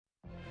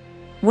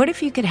What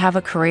if you could have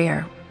a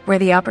career where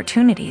the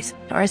opportunities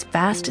are as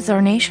vast as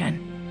our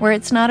nation, where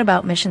it's not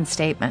about mission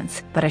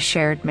statements, but a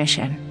shared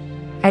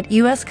mission? At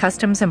U.S.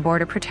 Customs and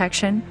Border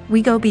Protection,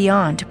 we go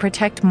beyond to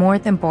protect more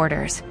than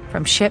borders.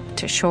 From ship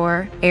to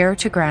shore, air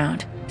to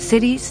ground,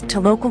 cities to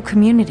local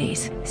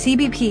communities,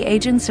 CBP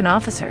agents and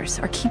officers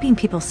are keeping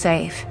people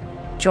safe.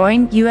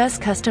 Join U.S.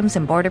 Customs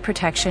and Border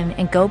Protection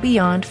and go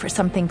beyond for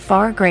something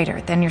far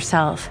greater than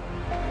yourself.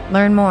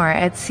 Learn more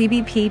at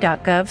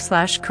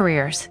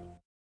cbp.gov/careers.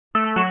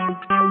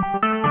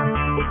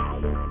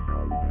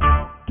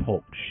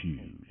 Talk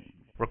shoes.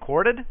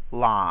 Recorded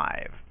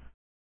live.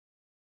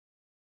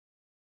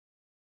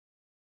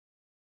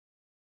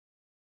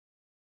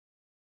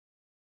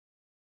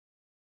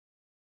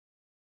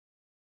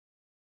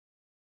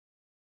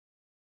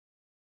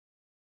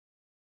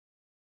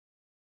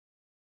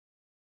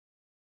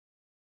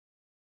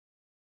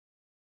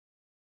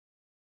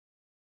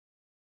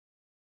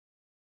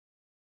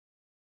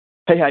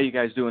 Hey, how you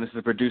guys doing? This is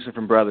the producer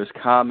from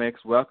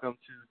Brothascomics. Welcome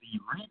to the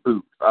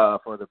Reboot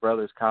for the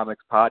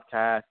Brothascomics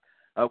podcast.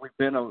 We've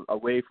been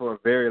away for a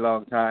very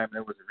long time.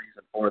 There was a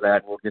reason for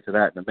that. We'll get to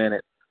that in a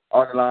minute.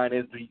 On the line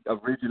is the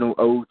original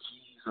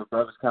OGs of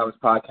Brothascomics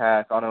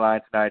podcast. On the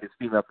line tonight is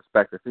Female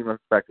Perspective. Female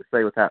Perspective,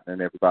 say what's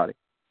happening, everybody.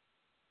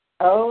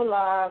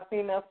 Hola,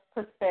 Female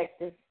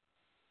Perspective.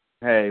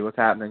 Hey, what's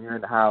happening? You're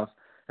in the house.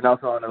 And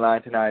also on the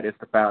line tonight is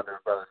the founder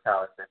of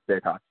Brothascomics, Jay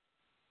Hodge.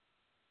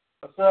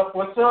 What's up?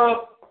 What's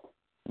up?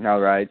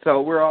 All right,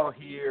 so we're all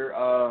here.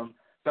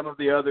 Some of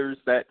the others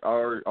that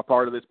are a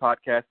part of this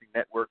podcasting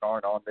network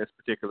aren't on this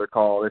particular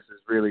call. This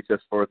is really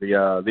just for the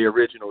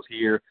originals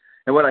here.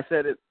 And what I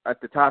said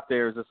at the top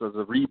there is this was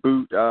a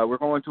reboot. We're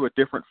going to a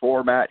different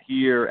format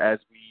here as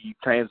we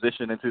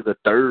transition into the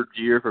third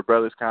year for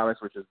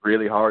Brothascomics, which is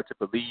really hard to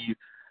believe.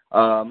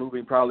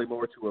 Moving probably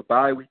more to a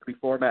bi-weekly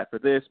format for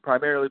this,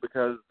 primarily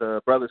because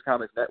the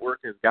Brothascomics network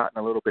has gotten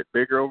a little bit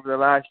bigger over the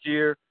last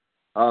year.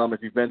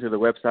 If you've been to the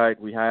website,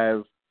 we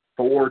have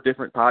 4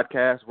 different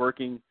podcasts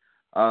working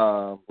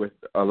with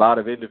a lot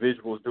of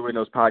individuals doing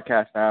those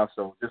podcasts now,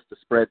 so just to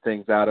spread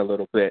things out a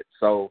little bit.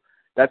 So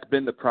that's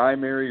been the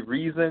primary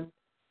reason.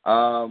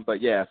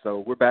 But, yeah, so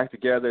we're back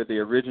together, the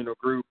original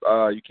group.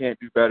 You can't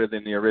do better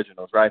than the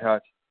originals, right,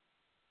 Hutch?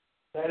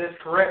 That is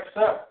correct,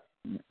 sir.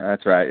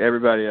 That's right.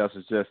 Everybody else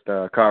is just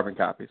carbon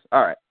copies.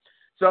 All right.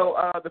 So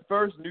the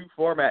first new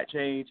format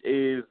change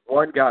is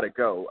One Gotta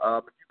Go.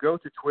 If you go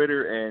to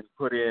Twitter and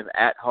put in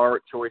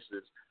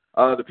 @HardChoices,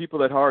 the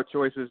people at Hard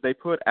Choices, they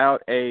put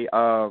out a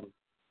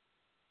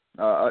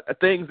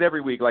things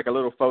every week, like a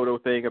little photo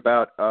thing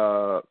about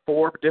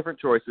 4 different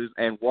choices,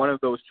 and one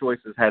of those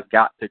choices has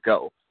got to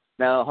go.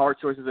 Now, Hard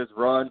Choices is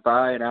run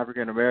by an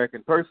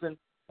African-American person,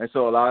 and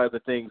so a lot of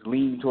the things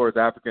lean towards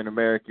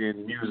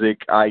African-American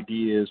music,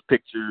 ideas,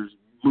 pictures,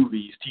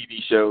 movies,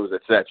 TV shows,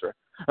 etc.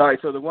 All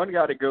right, so the One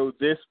Gotta Go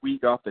this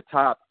week off the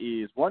top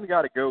is One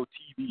Gotta Go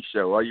TV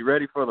show. Are you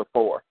ready for the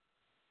 4?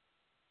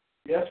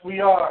 Yes,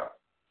 we are.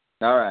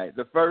 All right,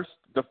 the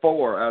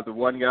 4 are the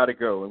One Gotta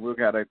Go, and we've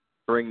got to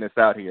bring this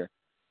out here.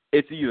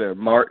 It's either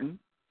Martin,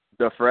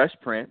 The Fresh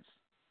Prince,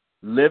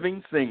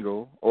 Living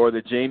Single, or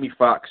The Jamie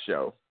Foxx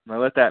Show. Now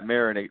let that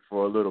marinate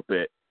for a little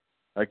bit.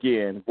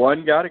 Again,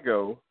 One Gotta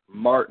Go,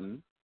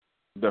 Martin,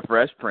 The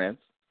Fresh Prince,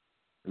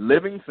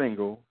 Living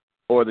Single,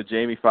 or The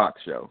Jamie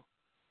Foxx Show.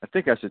 I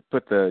think I should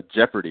put the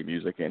Jeopardy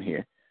music in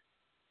here.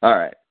 All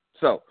right,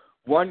 so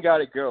One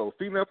Gotta Go.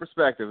 Female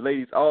Perspective,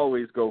 ladies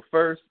always go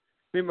first.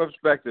 Female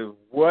Perspective,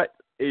 what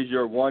is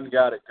your One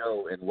Gotta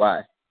Go and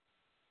why?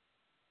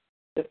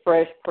 The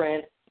Fresh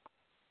Prince.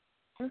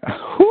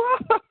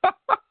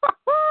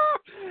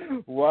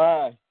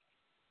 Why?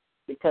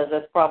 Because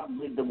that's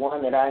probably the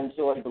one that I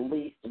enjoy the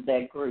least of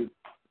that group.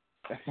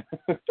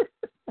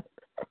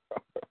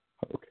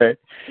 Okay.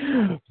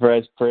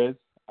 Fresh Prince.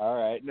 All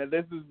right. Now,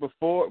 this is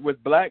before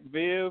with Black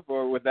Viv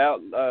or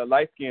without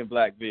light-skinned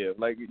Black Viv?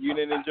 Like, you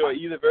didn't enjoy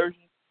either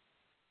version?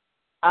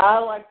 I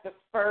like the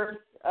first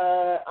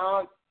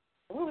Aunt,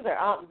 who was there,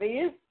 Aunt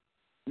Viv?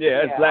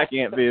 Yeah, it's Black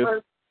Aunt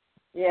Viv.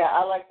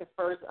 I like the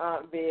first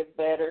Aunt Viv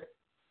better.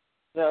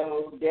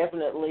 So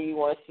definitely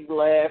once she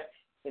left,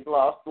 it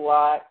lost a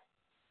lot.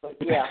 But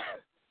yeah.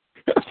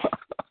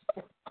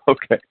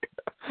 Okay.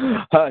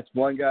 Hutch,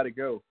 One Gotta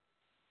Go.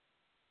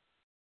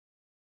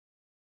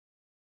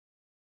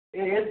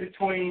 It is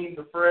between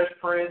the Fresh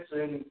Prince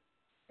and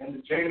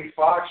the Jamie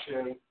Foxx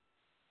Show.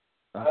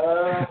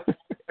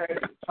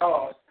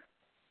 Toss.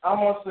 I'm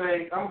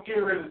gonna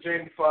get rid of the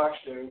Jamie Foxx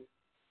Show.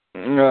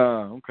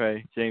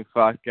 Okay. Jamie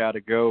Foxx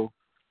gotta go.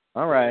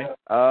 All right.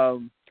 Yeah.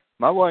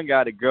 My One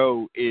Gotta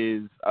Go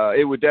is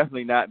it would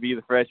definitely not be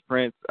the Fresh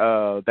Prince.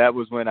 That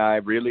was when I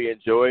really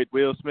enjoyed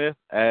Will Smith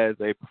as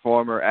a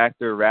performer,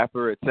 actor,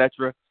 rapper,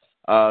 etc.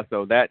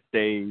 So that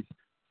stays.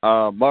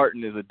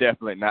 Martin is a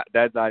definite not.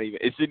 That's not even.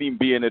 It shouldn't even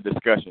be in a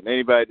discussion.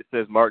 Anybody that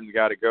says Martin's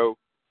got to go,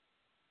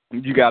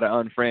 you got to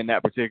unfriend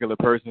that particular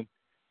person.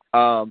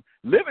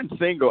 Living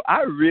Single,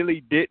 I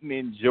really didn't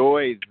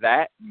enjoy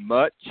that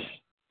much,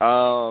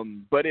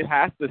 but it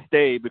has to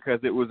stay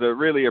because it was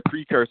really a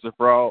precursor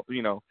for all,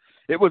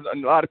 it was, a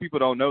lot of people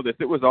don't know this,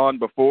 it was on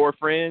before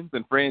Friends,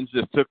 and Friends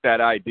just took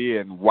that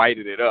idea and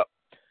whited it up.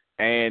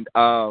 And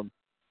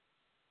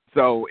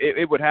so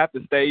it would have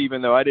to stay,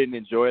 even though I didn't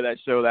enjoy that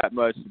show that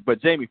much.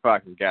 But Jamie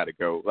Foxx has got to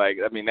go. Like,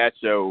 I mean, that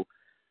show,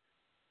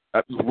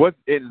 what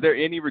is there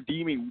any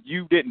redeeming?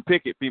 You didn't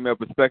pick it, female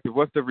perspective.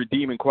 What's the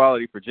redeeming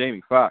quality for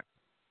Jamie Foxx?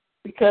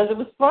 Because it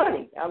was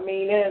funny. I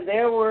mean,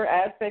 there were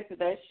aspects of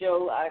that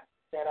show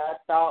that I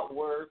thought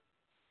were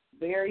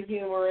very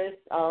humorous.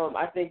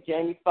 I think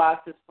Jamie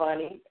Foxx is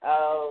funny.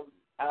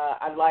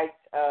 I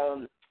liked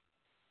the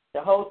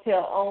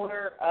hotel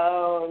owner,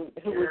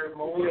 who Garrett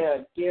was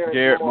Moore.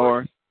 Garrett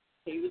Moore.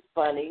 He was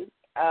funny.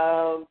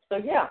 So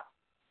yeah,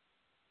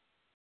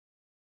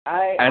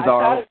 I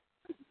thought it,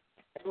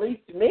 at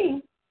least to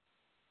me.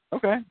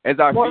 Okay. As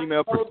our more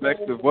female so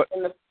perspective, than what?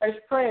 in the Fresh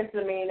Prince,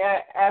 I mean,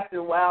 after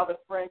a while, the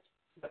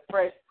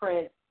Fresh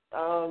Prince,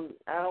 I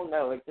don't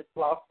know, it just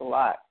lost a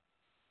lot.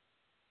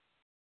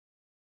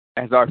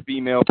 As our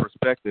female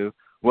perspective,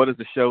 what does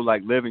a show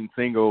like Living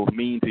Single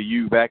mean to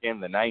you back in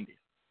the 90s?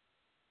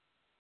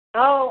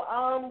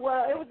 Oh,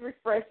 well, it was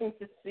refreshing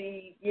to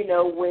see,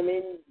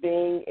 women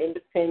being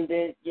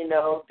independent,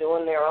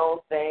 doing their own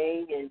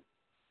thing and,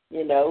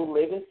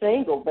 living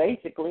single,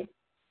 basically.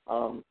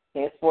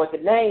 Henceforth the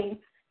name.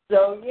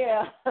 So,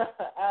 yeah,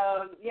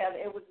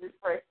 it was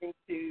refreshing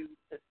to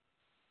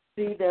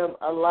see them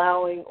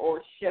allowing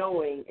or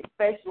showing,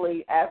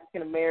 especially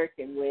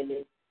African-American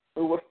women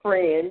who were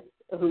friends,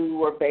 who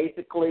were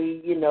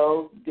basically,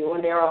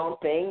 doing their own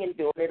thing and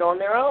doing it on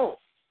their own.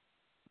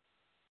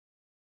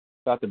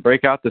 About to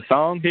break out the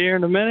song here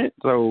in a minute,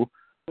 so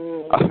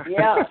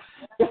yeah.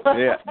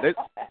 yeah.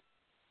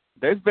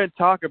 There's been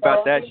talk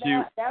about that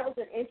shoot. That was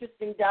an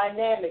interesting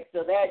dynamic,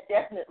 so that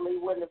definitely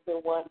wouldn't have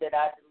been one that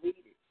I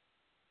deleted.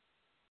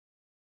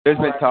 There's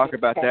been talk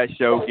about that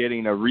show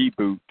getting a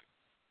reboot.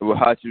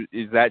 Well,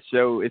 is that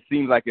show? It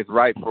seems like it's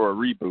ripe for a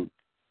reboot.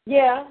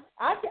 Yeah,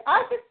 I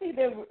could see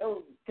them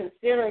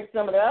considering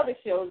some of the other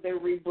shows they're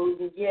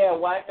rebooting. Yeah,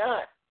 why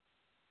not?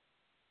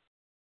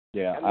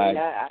 Yeah, I mean,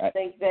 I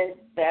think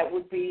that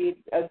would be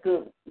a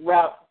good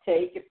route to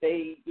take if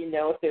they,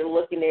 if they're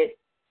looking at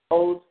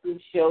old school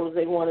shows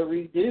they want to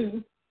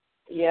redo.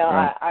 Yeah,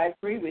 right. I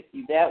agree with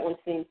you. That one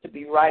seems to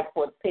be ripe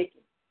for the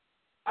picking.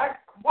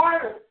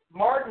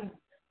 Martin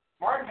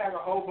has a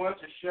whole bunch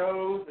of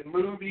shows and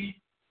movies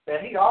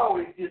that he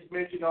always just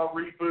mentioned on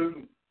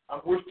rebooting.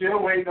 We're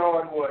still waiting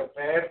on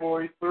Bad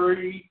Boys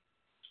 3.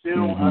 Still,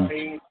 mm-hmm. I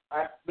mean,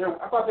 I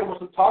thought there was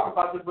some talk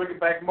about them bringing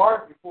back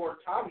Martin before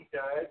Tommy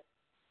died.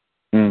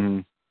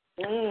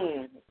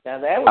 Now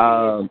that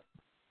would be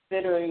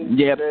considering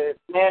the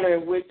manner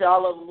in which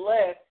all of them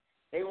left.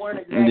 They weren't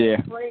exactly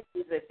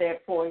friends at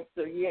that point,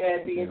 so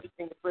it'd be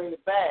interesting to bring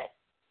it back.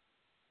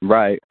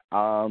 Right.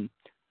 I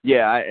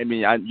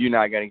mean, you're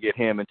not going to get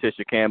him and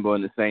Tisha Campbell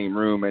in the same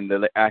room, and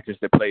the actress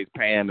that plays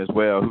Pam as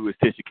well, who is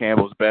Tisha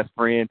Campbell's best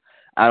friend.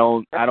 I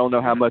don't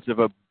know how much of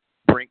a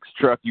Brinks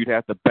truck you'd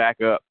have to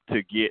back up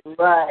to get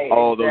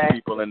all those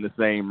people in the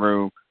same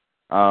room.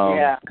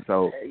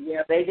 So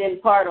they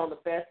didn't part on the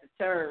best of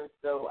terms,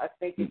 so I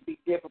think it'd be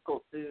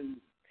difficult to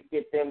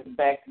get them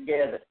back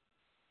together.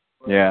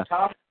 Well,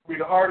 Tom would be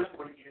the hardest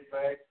one to get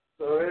back.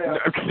 So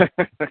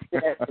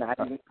that's not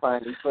even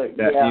funny, but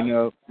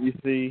you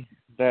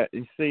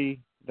see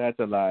that's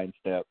a line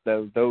step.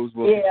 Those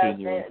will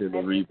continue into the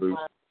reboot.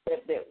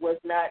 That was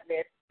not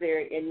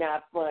necessary and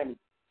not funny.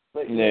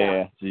 But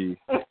geez,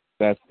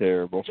 that's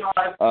terrible.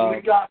 John,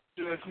 we got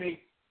to judge me.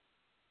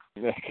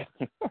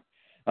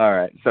 All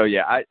right. So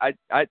I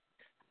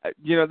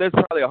there's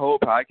probably a whole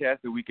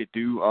podcast that we could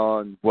do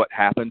on what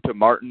happened to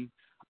Martin.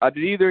 Did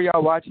either of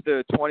y'all watch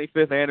the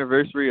 25th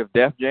anniversary of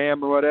Def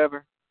Jam or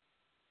whatever?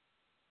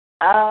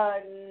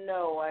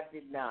 No, I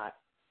did not.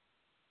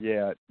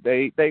 Yeah,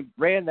 they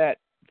ran that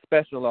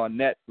special on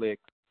Netflix.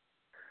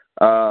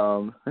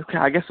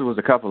 I guess it was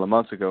a couple of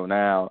months ago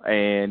now,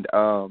 and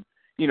I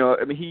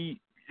mean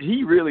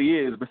he really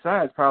is.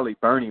 Besides probably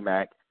Bernie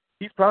Mac,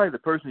 he's probably the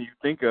person you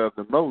think of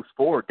the most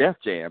for Def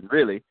Jam,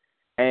 really.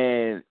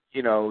 And,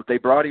 they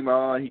brought him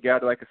on. He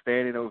got like a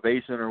standing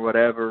ovation or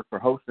whatever for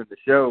hosting the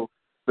show.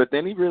 But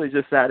then he really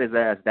just sat his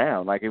ass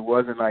down. Like, it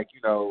wasn't like,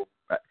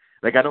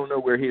 like I don't know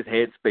where his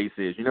headspace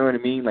is. You know what I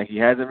mean? Like, he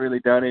hasn't really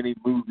done any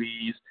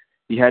movies.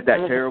 He had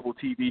that terrible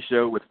TV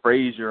show with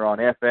Frasier on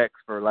FX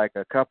for like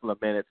a couple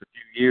of minutes a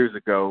few years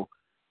ago.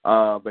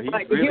 But he's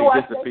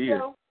really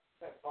disappeared.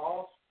 That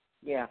Boss?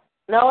 Yeah.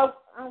 No,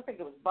 I don't think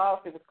it was Boss.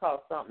 It was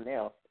called something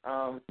else.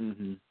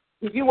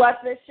 Did you watch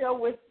that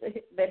show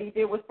that he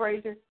did with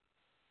Frasier?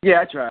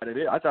 Yeah, I tried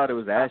it. I thought it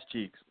was ass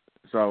cheeks.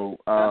 So,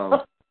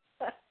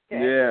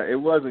 yeah, it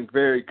wasn't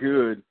very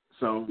good.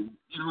 So,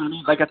 you know what I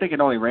mean? Like, I think it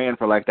only ran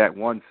for like that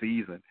one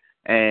season.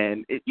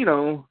 And, it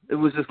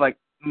was just like,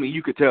 I mean,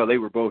 you could tell they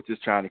were both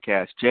just trying to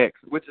cash checks,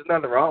 which is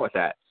nothing wrong with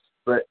that.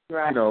 But,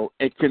 and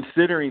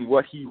considering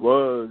what he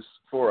was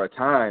for a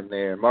time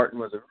there, Martin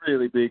was a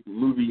really big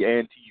movie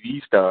and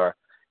TV star.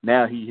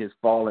 Now he has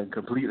fallen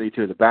completely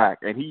to the back.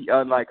 And he,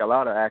 unlike a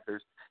lot of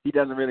actors, he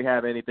doesn't really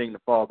have anything to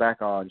fall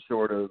back on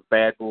short of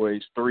Bad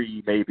Boys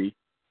 3, maybe,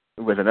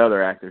 with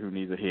another actor who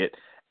needs a hit,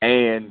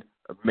 and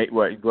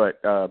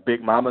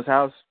Big Mama's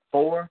House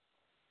 4.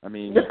 I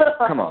mean,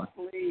 come on.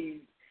 Please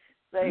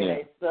say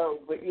that. So,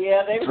 but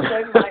yeah, they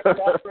might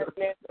not bring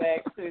that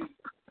back too.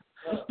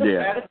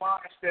 Yeah. That's my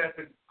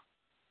stepping.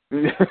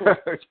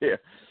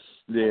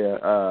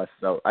 Yeah.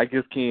 So I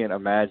just can't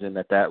imagine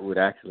that would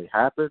actually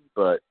happen,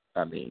 but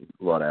I mean,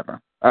 whatever.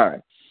 All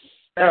right.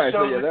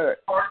 So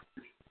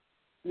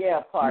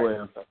yeah, part.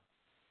 Well,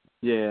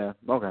 yeah.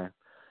 Okay.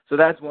 So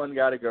that's one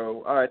got to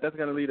go. All right. That's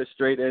going to lead us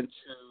straight into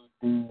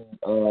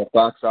the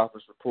box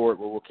office report,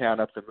 where we'll count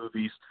up the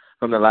movies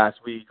from the last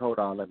week. Hold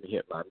on, let me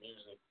hit my music.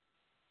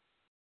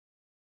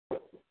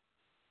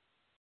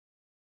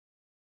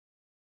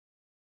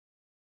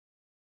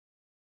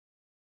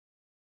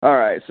 All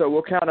right, so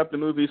we'll count up the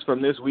movies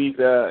from this week.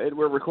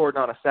 We're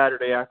recording on a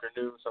Saturday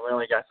afternoon, so we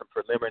only got some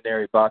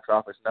preliminary box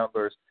office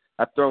numbers.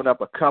 I've thrown up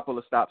a couple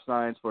of stop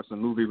signs for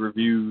some movie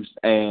reviews,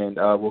 and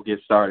we'll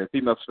get started.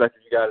 Female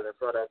Perspective, you got it in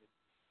front of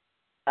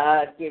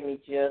you? Give me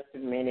just a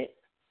minute.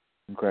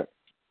 Okay.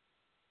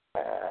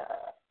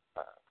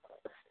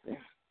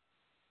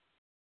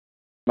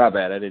 My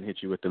bad, I didn't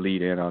hit you with the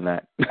lead in on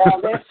that.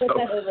 That's okay.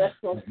 I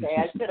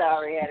should have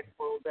already had it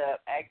pulled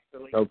up,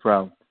 actually. No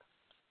problem.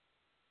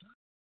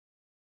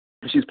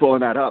 She's pulling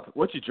that up.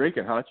 What you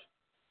drinking, Hutch?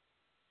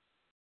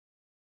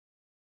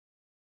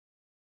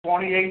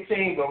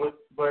 2018,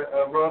 but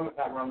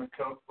not rum and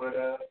coke, but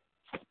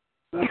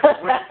whiskey.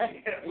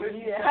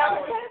 How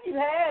much have you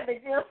had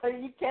that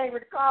you can't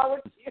recall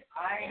what you?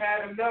 I ain't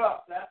had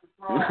enough. That's the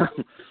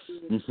problem.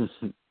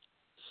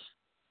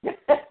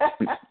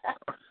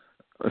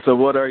 So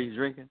what are you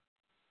drinking?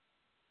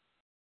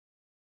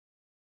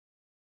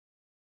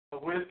 A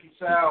whiskey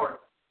sour.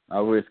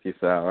 A whiskey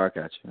sour, I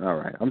got you. All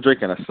right. I'm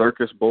drinking a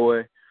Circus Boy.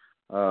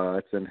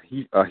 It's a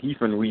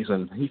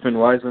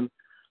Hefeweizen.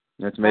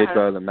 It's made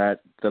by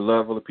the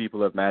lovely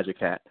people of Magic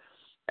Hat.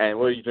 And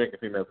what are you drinking,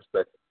 Female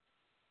Perspective?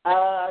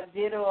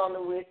 Ditto on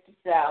the whiskey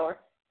sour.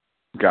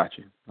 Got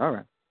you. All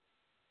right.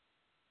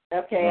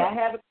 Okay, all right. I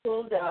have it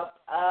pulled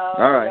up.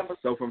 All right.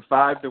 So from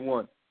 5 to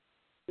 1.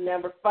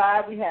 Number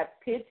 5, we have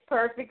Pitch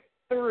Perfect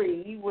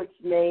 3, which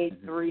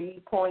made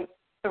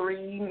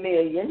 $3.3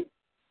 million.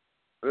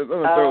 I'm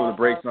gonna throw the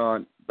brakes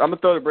on. I'm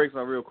gonna throw the brakes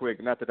on real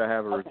quick. Not that I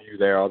have a review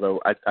there,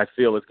 although I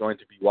feel it's going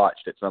to be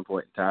watched at some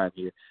point in time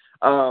here.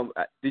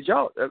 Did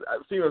y'all? I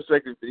feel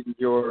respected in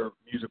your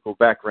musical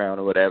background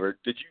or whatever.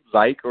 Did you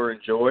like or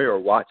enjoy or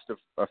watch the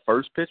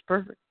first Pitch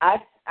Perfect? I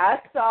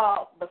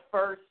saw the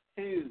first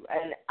two,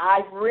 and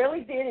I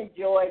really did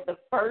enjoy the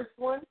first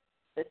one.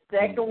 The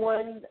second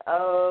one,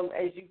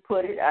 as you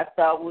put it, I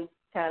thought was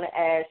kind of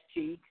ass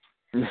cheeks.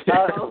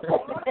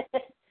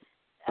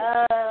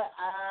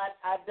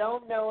 I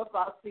don't know if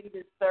I'll see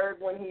this third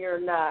one here or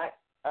not.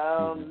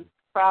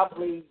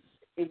 Probably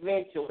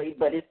eventually,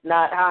 but it's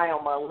not high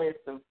on my list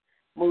of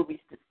movies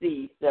to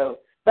see. So,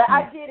 but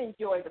I did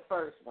enjoy the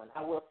first one.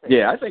 I will say.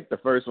 Yeah, I think the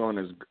first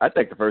one's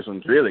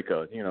really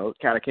good. You know, it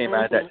kind of came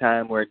out at that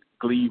time where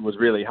Glee was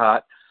really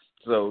hot.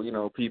 So, you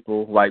know,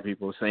 white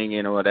people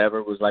singing or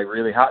whatever was like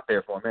really hot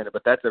there for a minute.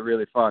 But that's a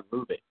really fun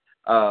movie.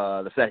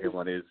 The second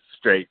one is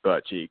straight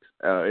butt cheeks.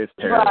 It's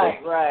terrible.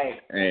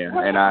 Right.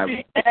 And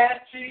I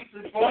ass cheeks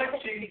and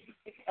butt cheeks.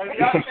 Have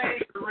y'all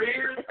changed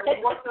careers or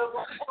what the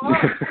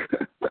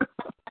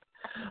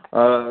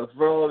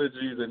for all the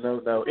Jews that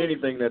don't know,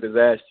 anything that is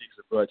ass cheeks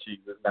or butt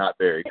cheeks is not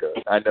very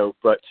good. I know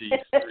butt cheeks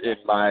in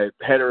my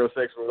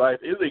heterosexual life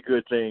is a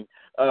good thing,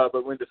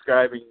 but when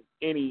describing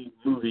any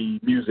movie,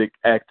 music,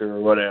 actor,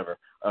 or whatever,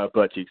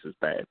 butt cheeks is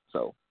bad.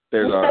 So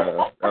there's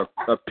our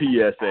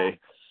PSA.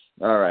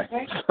 All right.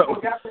 So we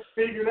got this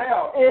figured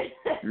out.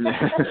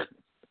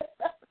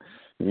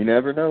 You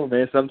never know,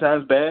 man.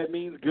 Sometimes bad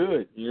means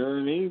good. You know what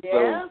I mean?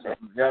 Yeah, so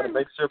you got to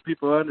make sure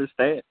people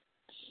understand.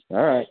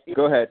 All right.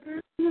 Go ahead.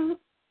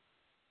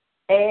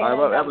 And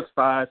that was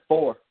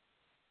 5-4.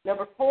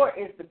 Number 4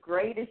 is The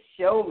Greatest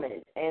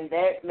Showman, and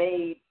that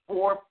made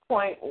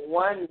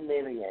 $4.1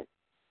 million.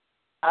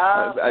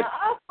 I've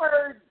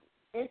heard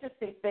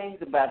interesting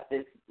things about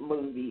this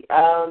movie.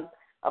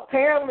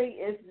 Apparently,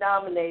 it's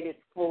nominated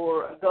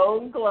for a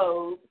Golden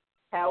Globe.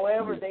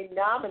 However, they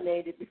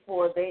nominated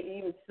before they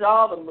even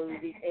saw the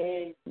movie.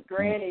 And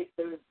granted,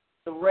 the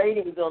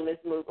ratings on this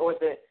movie, or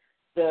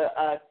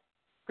the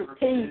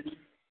critique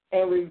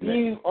and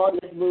review on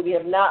this movie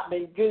have not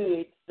been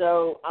good.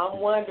 So I'm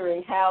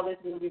wondering how this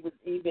movie was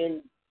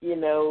even,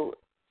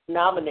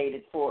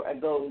 nominated for a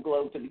Golden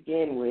Globe to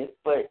begin with.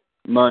 But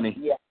money.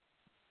 Yeah.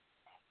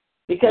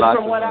 Because Lots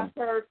from what money.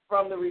 I've heard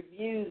from the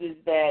reviews is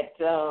that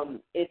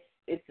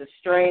it's a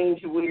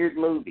strange, weird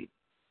movie.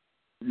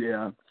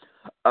 Yeah.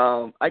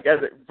 I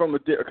got it from a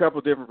couple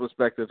of different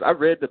perspectives. I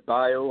read the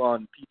bio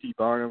on P.T.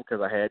 Barnum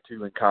because I had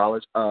to in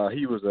college.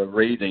 He was a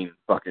raging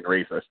fucking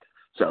racist.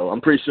 So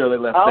I'm pretty sure they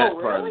left that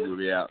part of the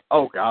movie out.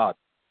 Oh, God.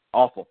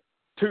 Awful.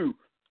 2,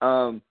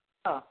 the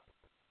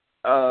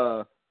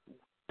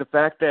the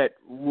fact that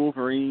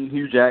Wolverine,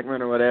 Hugh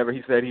Jackman or whatever,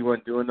 he said he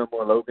wasn't doing no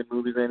more Logan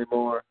movies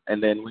anymore,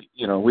 and then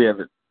we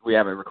haven't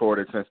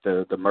recorded since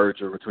the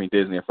merger between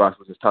Disney and Fox,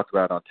 was just talked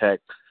about on Tech.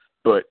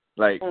 But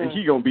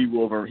he gonna be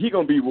Wolverine. He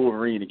gonna be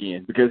Wolverine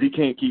again because he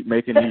can't keep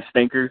making these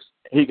stinkers.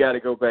 He got to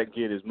go back and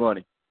get his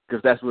money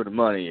because that's where the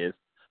money is.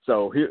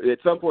 So at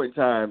some point in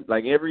time,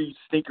 like every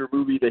stinker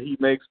movie that he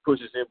makes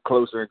pushes him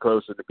closer and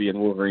closer to being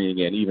Wolverine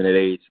again, even at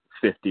age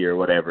 50 or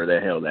whatever the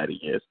hell that he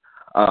is.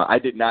 I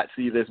did not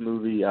see this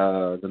movie.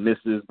 The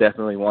missus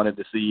definitely wanted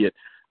to see it.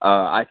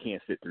 I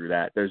can't sit through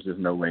that. There's just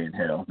no way in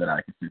hell that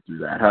I can sit through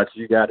that. Hutch,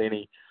 you got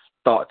any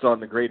thoughts on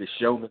The Greatest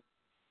Showman?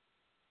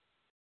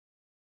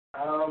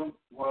 Well,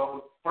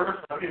 first,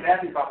 I didn't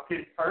ask you about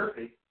Pitch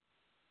Perfect.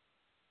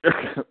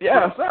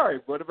 Yeah,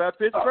 sorry. What about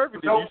Pitch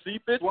Perfect? Did you see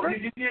Pitch Perfect? Well,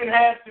 you didn't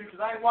have to because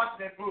I ain't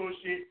watching that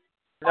bullshit.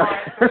 All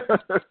right.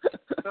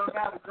 So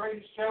now The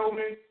Greatest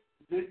Showman,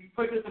 you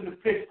put this in the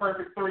Pitch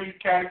Perfect 3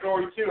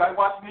 category too. I ain't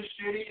watching this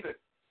shit either.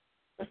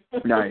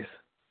 Nice.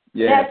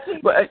 Yeah. See,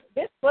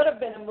 this would have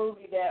been a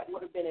movie that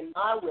would have been in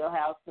my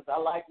wheelhouse because I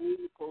like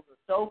musicals and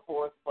so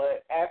forth.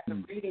 But after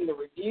reading the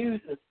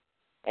reviews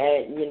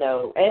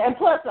and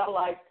plus I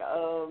like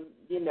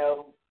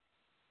Hugh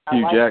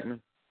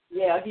Jackman.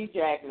 Yeah, Hugh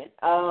Jackman.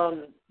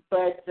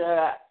 But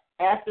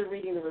after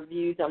reading the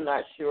reviews, I'm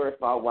not sure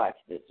if I'll watch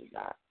this or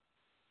not.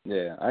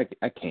 Yeah, I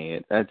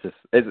can't.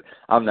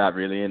 I'm not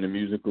really into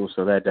musicals,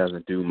 so that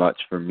doesn't do much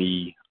for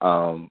me.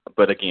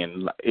 But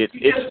again, it's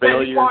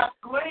failure. You watch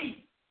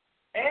Glee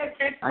and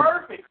Pitch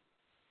Perfect.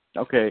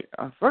 Okay,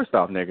 first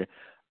off, nigga,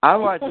 I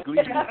watched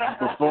Glee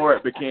before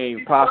it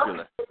became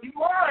popular. You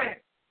lying?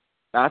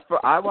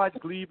 I watched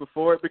Glee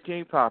before it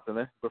became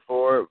popular,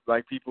 before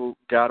people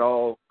got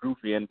all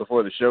goofy, and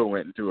before the show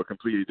went into a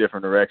completely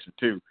different direction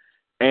too.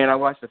 And I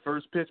watched the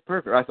first Pitch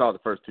Perfect. I saw the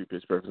first 2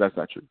 Pitch Perfects. That's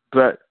not true,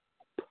 but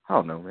I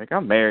don't know, man.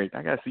 I'm married.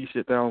 I gotta see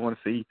shit that I don't want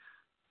to see.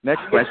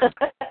 Next question.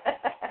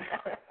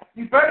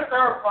 You better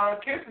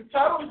start kissing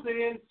toes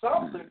in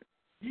something.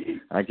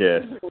 I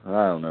guess. I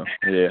don't know.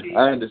 Yeah,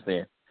 I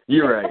understand.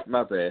 You're right.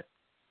 My bad.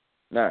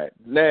 All right.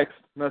 Next.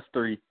 That's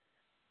 3.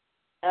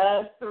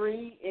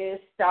 3 is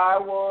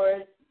Star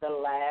Wars: The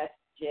Last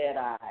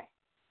Jedi,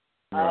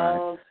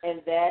 Right.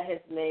 and that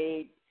has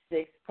made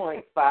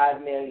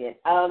 $6.5 million.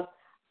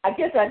 I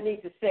guess I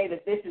need to say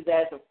that this is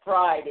as of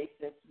Friday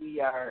since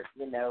we are,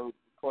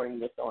 recording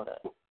this on a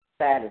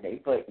Saturday.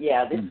 But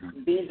yeah,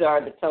 these are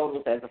the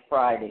totals as of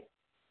Friday.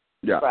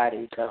 Yeah.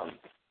 Friday.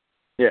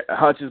 Yeah,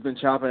 Hutch has been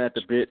chomping at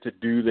the bit to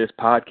do this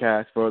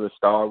podcast for the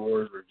Star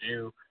Wars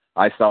review.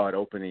 I saw it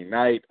opening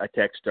night. I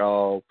texted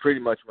y'all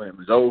pretty much when it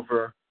was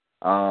over.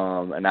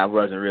 And I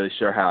wasn't really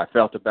sure how I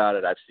felt about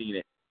it. I've seen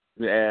it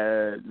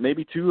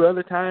maybe 2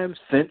 other times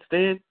since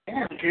then.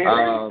 Yeah.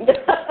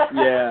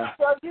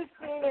 So you've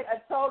seen it a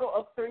total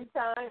of 3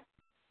 times?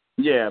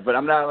 Yeah, but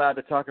I'm not allowed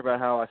to talk about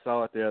how I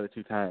saw it the other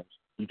 2 times.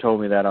 You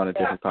told me that on a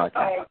different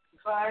podcast.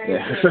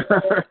 Yeah.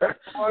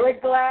 We're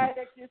glad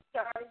that you're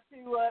starting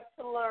to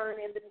learn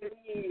in the new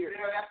year.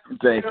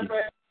 Thank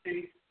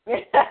you.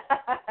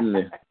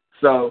 Yeah.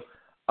 So,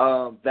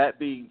 that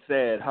being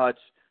said, Hutch,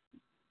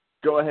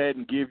 go ahead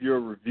and give your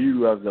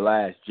review of The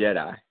Last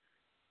Jedi.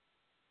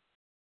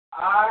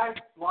 I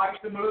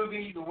like the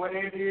movie the way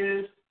it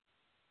is.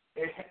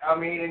 It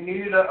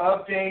needed an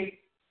update,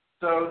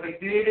 so they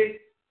did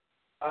it.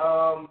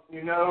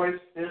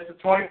 It's the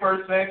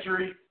 21st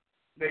century.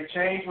 They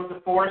changed what the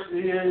Force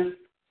is.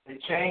 They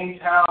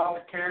changed how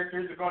the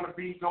characters are going to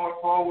be going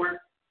forward.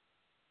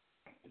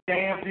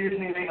 Damn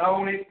Disney, they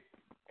own it.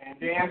 And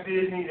damn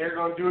Disney, they're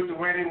going to do it the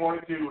way they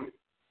want to do it.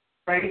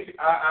 Basically,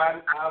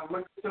 I've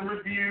looked at some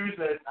reviews,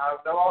 and I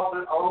know all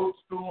the old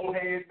school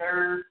head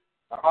nerds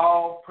are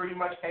all pretty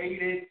much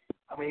hate it.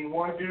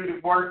 One dude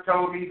at work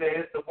told me that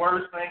it's the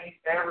worst thing he's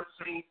ever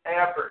seen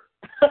ever.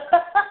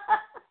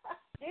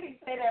 Did he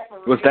say that for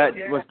real? Was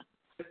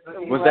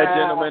that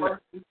gentleman?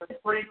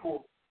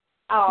 Prequel.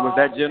 Oh, was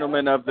that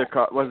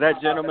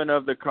gentleman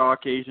of the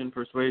Caucasian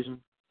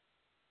persuasion?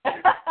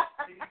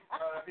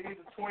 He's a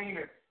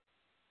tweener.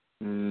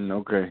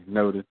 Okay,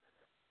 noted.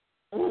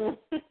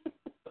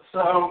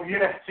 So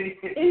yeah, he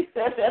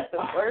said that's the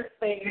worst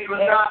thing. He was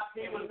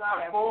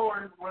not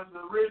born when the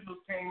originals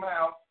came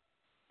out.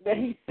 But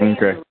he's seen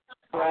them,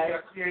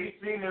 right? Yeah, he's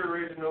seen the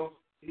originals.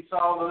 He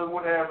saw the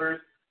whatevers,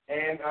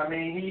 and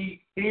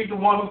he's the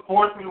one who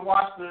forced me to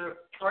watch the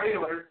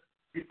trailer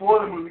before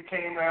the movie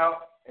came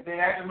out. And then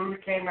after the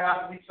movie came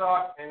out, we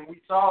saw it, and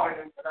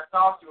I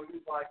talked to him. He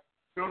was like,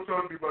 "Don't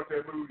talk to me about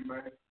that movie,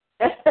 man."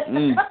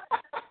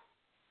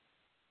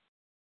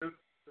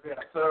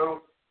 Yeah,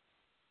 so,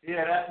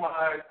 yeah, that's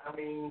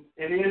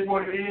it is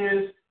what it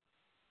is.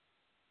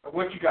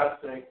 What you got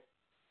to say?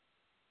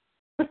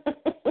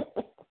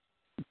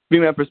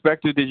 Female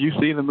perspective, did you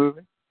see the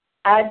movie?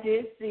 I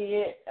did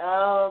see it.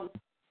 And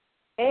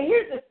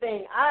here's the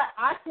thing,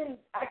 I can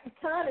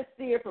kind of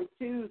see it from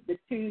the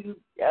two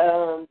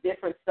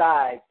different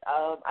sides.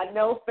 I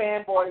know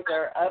fanboys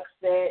are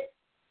upset,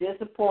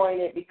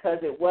 disappointed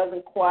because it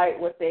wasn't quite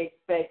what they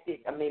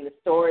expected. The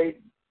story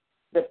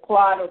the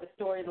plot or the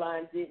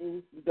storyline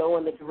didn't go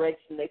in the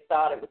direction they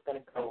thought it was going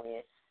to go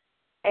in.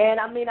 And,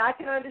 I mean, I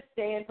can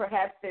understand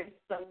perhaps there's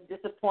some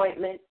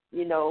disappointment,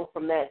 you know,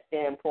 from that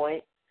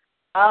standpoint.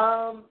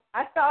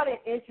 I thought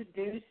it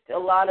introduced a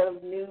lot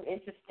of new,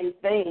 interesting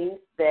things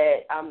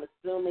that I'm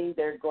assuming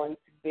they're going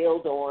to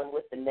build on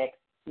with the next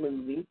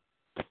movie.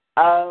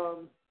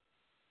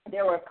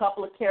 There were a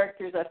couple of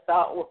characters I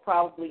thought were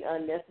probably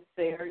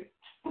unnecessary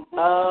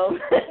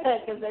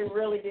because they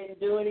really didn't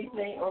do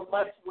anything or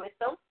much with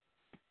them.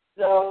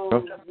 So,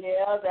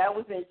 yeah, that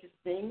was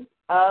interesting.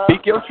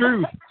 Speak your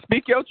truth.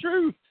 Speak your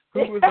truth.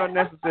 Who was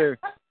unnecessary?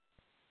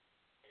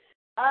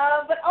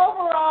 But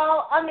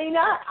overall, I mean,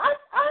 I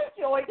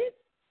enjoyed it.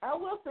 I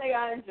will say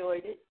I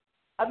enjoyed it.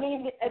 I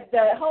mean,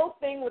 the whole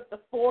thing with the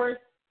Force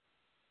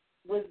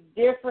was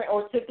different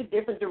or took a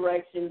different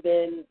direction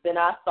than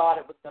I thought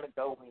it was going to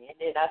go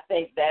in. And I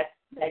think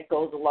that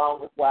goes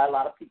along with why a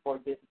lot of people are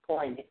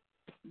disappointed.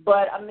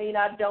 But, I mean,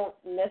 I don't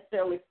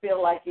necessarily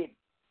feel like it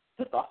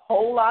took a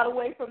whole lot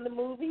away from the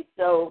movie.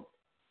 So,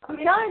 I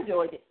mean, I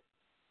enjoyed it.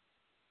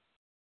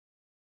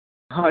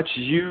 Hutch,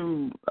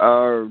 you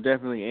are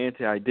definitely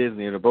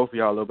anti-Disney, or both of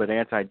y'all a little bit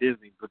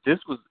anti-Disney, but this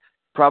was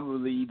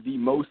probably the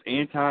most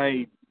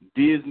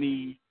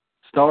anti-Disney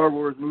Star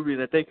Wars movie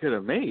that they could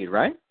have made,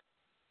 right?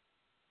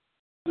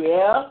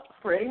 Yeah,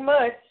 pretty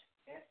much.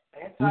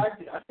 I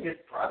think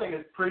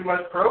it's pretty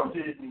much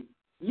pro-Disney.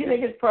 You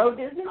think it's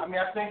pro-Disney? I mean,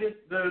 I think it's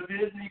the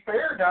Disney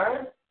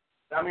paradigm.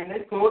 I mean, they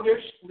pulled their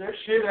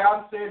shit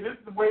out and said, this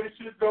is the way this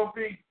shit's going to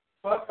be.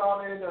 Fuck all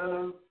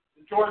that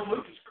George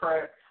Lucas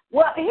crap.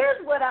 Well,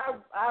 here's what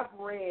I've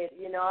read.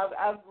 You know,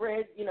 I've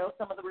read, you know,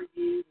 some of the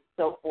reviews and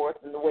so forth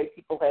and the way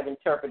people have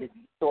interpreted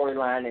the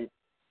storyline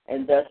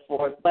and thus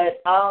forth.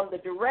 But the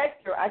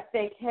director, I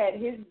think, had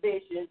his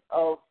vision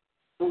of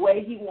the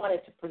way he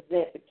wanted to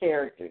present the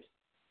characters.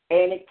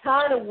 And it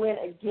kind of went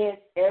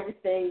against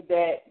everything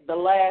that the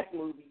last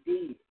movie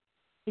did.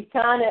 He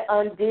kind of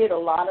undid a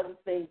lot of the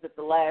things that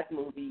the last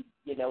movie,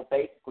 you know,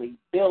 basically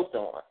built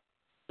on.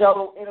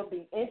 So it'll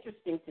be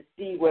interesting to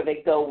see where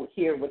they go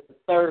here with the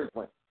third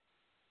one.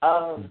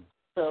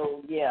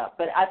 So, yeah,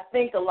 but I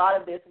think a lot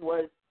of this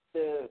was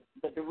the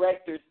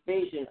director's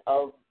vision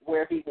of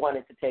where he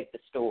wanted to take the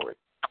story.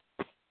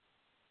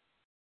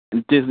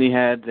 Disney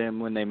had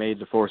them when they made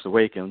The Force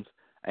Awakens,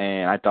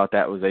 and I thought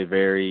that was a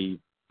very,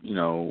 you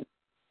know,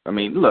 I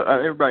mean, look,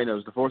 everybody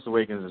knows The Force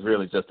Awakens is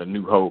really just a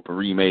New Hope,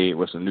 remade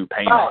with some new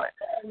paint on it.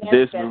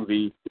 This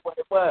movie, what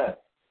it was.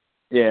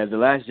 Yeah, The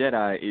Last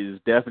Jedi is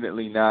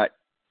definitely not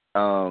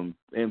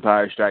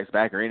Empire Strikes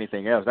Back or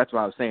anything else. That's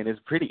why I was saying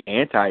it's pretty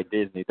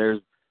anti-Disney. There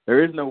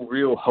is no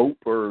real hope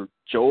or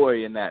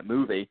joy in that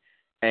movie,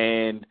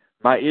 and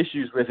my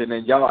issues with it,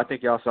 and I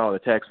think y'all saw the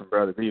text from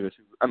Brother Beavis,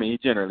 who, I mean, he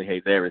generally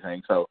hates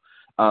everything, so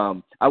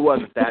I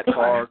wasn't that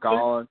far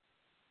gone.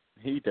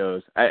 He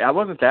does. I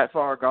wasn't that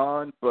far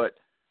gone, but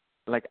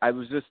like I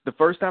was just, the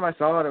first time I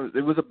saw it,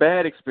 it was a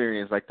bad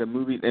experience. Like the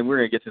movie, and we're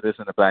gonna get to this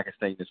in the Blackest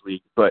Thing this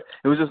week, but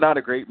it was just not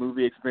a great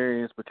movie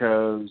experience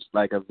because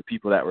like of the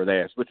people that were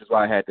there, which is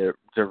why I had to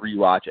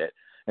rewatch it.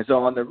 And so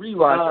on the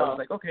rewatch, I was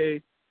like,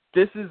 okay,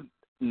 this is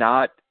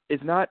not.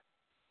 It's not.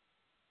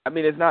 I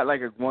mean, it's not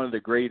like one of the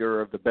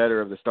greater of the better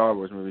of the Star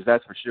Wars movies.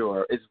 That's for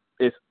sure.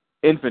 It's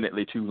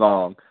infinitely too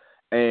long,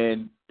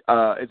 and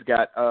it's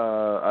got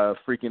a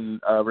freaking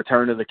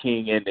Return of the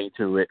King ending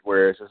to it,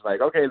 where it's just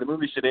like, okay, the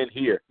movie should end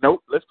here.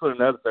 Nope, let's put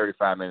another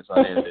 35 minutes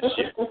on the end of this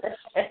shit.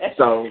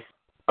 So,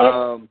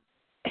 I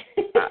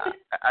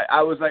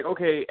was like,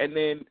 okay, and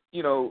then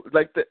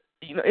like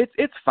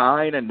it's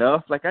fine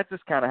enough. Like that's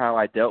just kind of how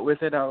I dealt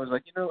with it. I was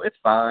like, it's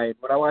fine.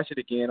 When I watched it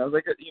again, I was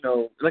like,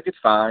 like it's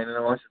fine. And I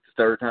watched it the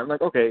third time,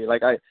 like okay,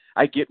 like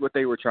I get what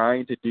they were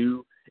trying to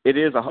do. It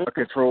is a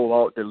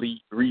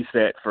Control-Alt-Delete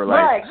reset for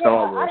like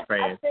Star Wars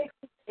fans. I think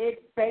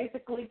it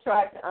basically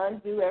tried to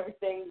undo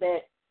everything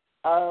that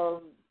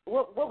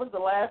what was the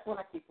last one?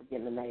 I keep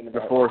forgetting the name of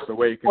that. The Force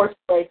Awakens. Force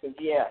Awakens,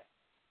 yeah.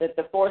 That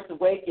the Force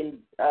Awakens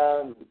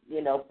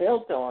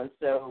built on.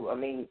 So I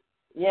mean,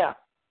 yeah.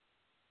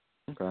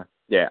 Okay.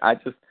 Yeah, I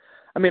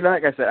mean,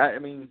 like I said, I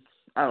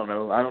don't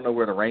know. I don't know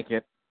where to rank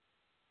it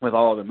with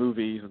all the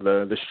movies.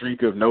 The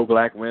streak of no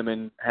black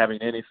women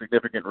having any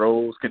significant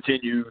roles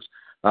continues.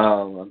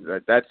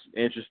 That's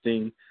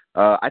interesting.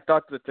 I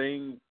thought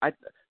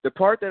the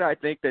part that I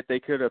think that they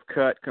could have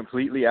cut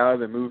completely out of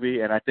the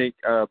movie, and I think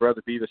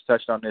Brother Beavis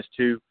touched on this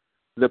too,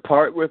 the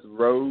part with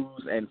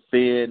Rose and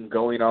Finn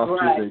going off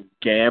to the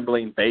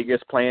gambling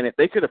Vegas planet,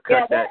 they could have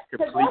cut that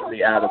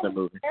completely out of the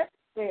movie.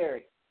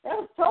 Necessary. That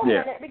was totally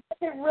because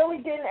it really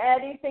didn't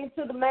add anything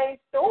to the main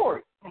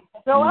story.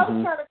 So I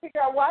was trying to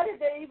figure out why did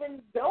they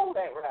even go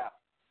that route.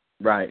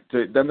 Right. So,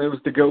 I mean, it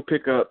was to go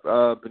pick up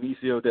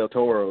Benicio del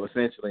Toro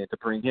essentially, and to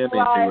bring him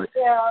into it.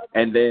 Yeah.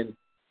 And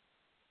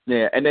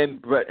then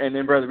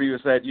Brother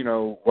Beavis said,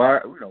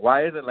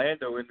 why isn't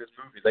Lando in this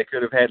movie? They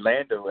could have had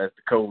Lando as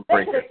the code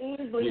breaker. They could have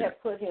easily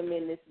have put him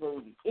in this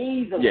movie.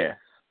 Easily. Yeah.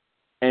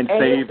 And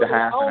saved a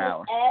half an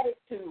hour. Added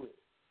to it.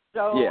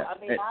 So I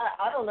mean,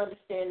 I don't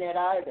understand that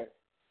either.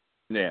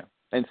 Yeah,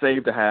 and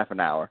saved a half an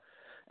hour.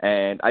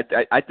 And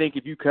I think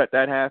if you cut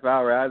that half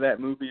hour out of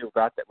that movie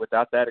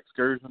without that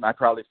excursion, I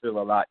probably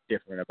feel a lot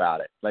different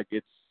about it. Like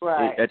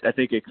right. I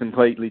think it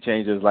completely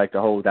changes like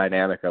the whole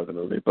dynamic of the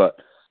movie. But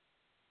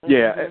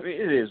yeah, I mean,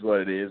 it is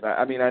what it is.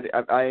 I mean,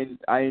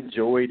 I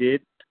enjoyed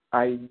it,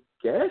 I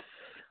guess,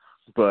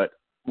 but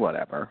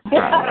whatever.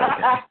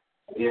 Yeah.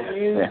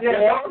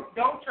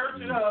 Don't church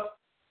it up.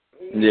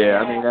 Yeah,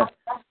 I mean,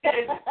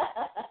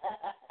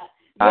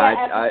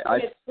 I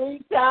it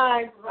 3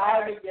 times.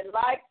 Either you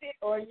liked it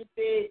or you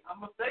did.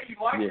 I'm gonna say you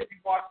liked it if you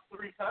watched it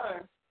 3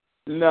 times.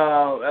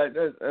 No,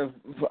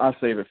 I'll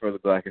save it for the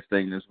blackest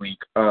thing this week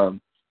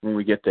when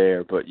we get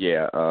there. But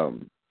yeah,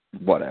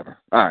 whatever.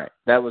 All right,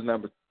 that was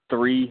number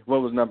 3.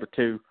 What was number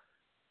 2?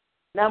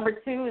 Number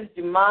 2 is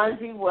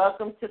Jumanji: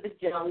 Welcome to the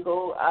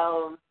Jungle.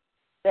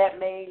 That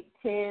made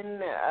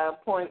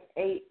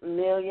 $10.8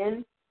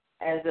 million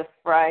as of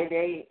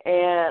Friday,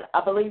 and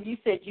I believe you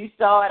said you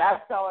saw it. I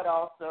saw it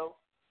also.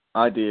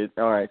 I did.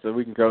 All right, so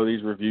we can throw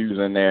these reviews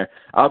in there.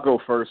 I'll go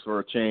first for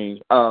a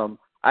change.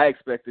 I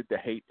expected to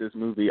hate this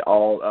movie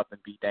all up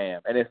and be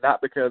damned, and it's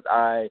not because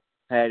I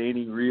had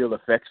any real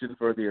affection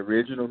for the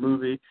original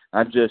movie.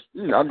 I'm just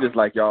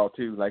like y'all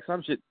too. Like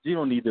some shit, you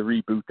don't need to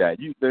reboot that.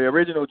 The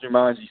original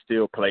Jumanji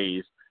still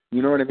plays.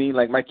 You know what I mean?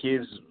 Like my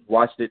kids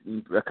watched it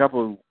a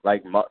couple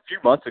few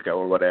months ago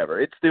or whatever.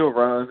 It still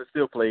runs, it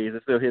still plays,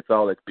 it still hits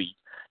all its beats.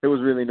 There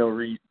was really no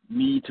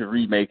need to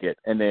remake it.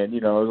 And then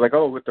it was like,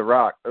 oh, with The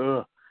Rock,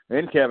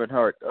 and Kevin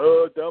Hart,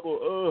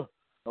 double,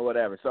 or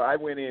whatever. So I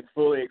went in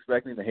fully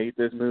expecting to hate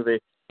this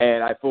movie,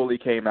 and I fully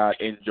came out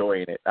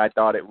enjoying it. I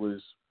thought it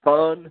was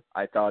fun.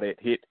 I thought it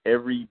hit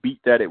every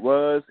beat that it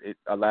was. It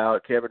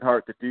allowed Kevin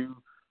Hart to do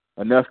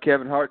enough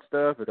Kevin Hart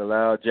stuff. It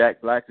allowed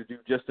Jack Black to do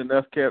just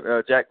enough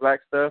Jack Black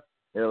stuff.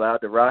 It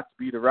allowed The Rock to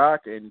be The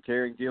Rock and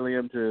Karen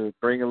Gilliam to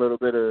bring a little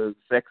bit of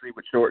sexy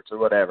with shorts or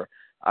whatever.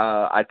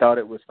 I thought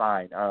it was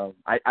fine.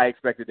 I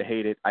expected to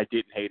hate it. I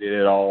didn't hate it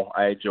at all.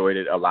 I enjoyed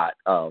it a lot.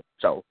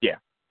 So, yeah,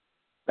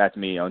 that's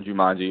me on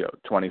Jumanji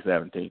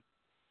 2017.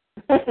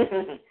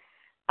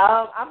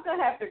 I'm going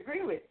to have to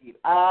agree with you.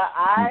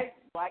 I,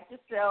 like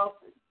yourself,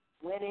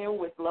 went in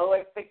with low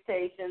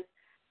expectations.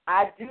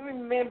 I do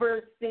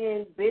remember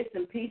seeing bits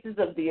and pieces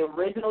of the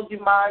original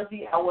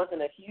Jumanji. I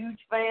wasn't a huge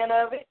fan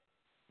of it,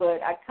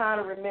 but I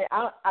kind of remember.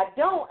 I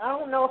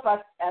don't know if I've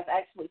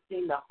actually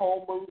seen the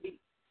whole movie.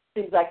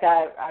 Seems like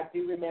I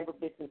do remember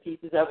bits and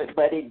pieces of it,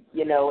 but it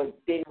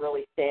didn't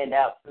really stand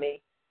out to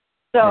me.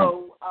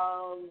 So,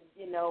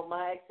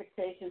 my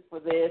expectations for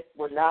this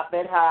were not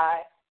that high.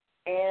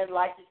 And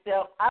like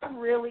yourself, I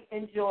really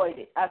enjoyed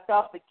it. I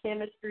thought the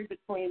chemistry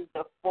between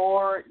the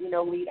 4,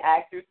 lead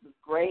actors was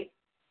great.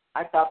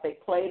 I thought they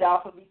played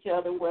off of each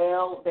other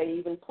well. They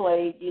even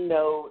played,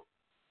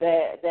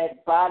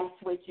 that body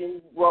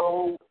switching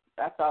role.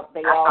 I thought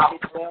they all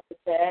did well with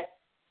that.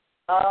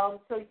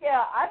 So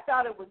yeah, I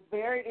thought it was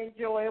very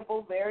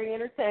enjoyable, very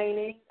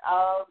entertaining,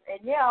 and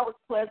yeah, I was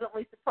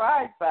pleasantly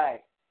surprised by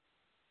it.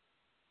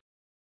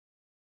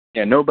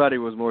 Yeah, nobody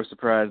was more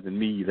surprised than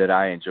me that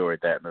I enjoyed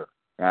that movie.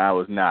 I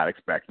was not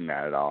expecting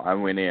that at all. I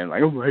went in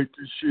like, I'm gonna hate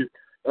this shit.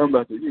 I'm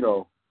about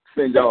to,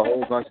 send y'all a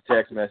whole bunch of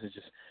text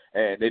messages,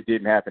 and it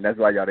didn't happen. That's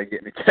why y'all didn't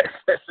get any text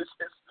messages.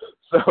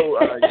 So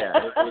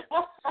yeah,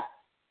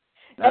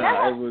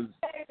 it was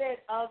say that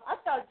I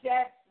thought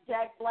Jack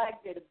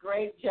Black did a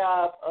great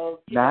job of.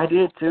 I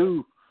did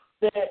too.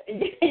 The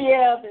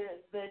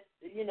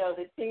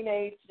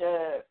teenage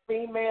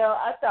female.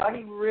 I thought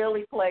he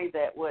really played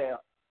that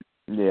well.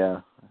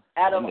 Yeah.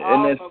 Out of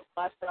all of them,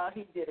 I thought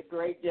he did a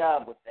great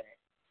job with that.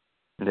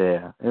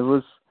 Yeah, it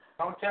was.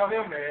 Don't tell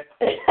him that.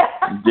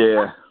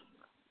 Yeah.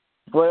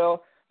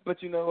 Well,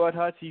 but you know what,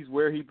 Hutch? He's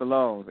where he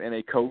belongs, in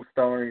a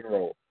co-starring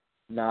role,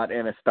 not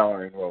in a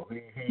starring role.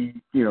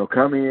 He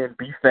come in,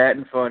 be fat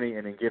and funny,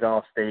 and then get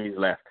off stage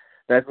left.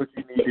 That's what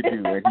you need to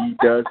do, and he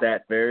does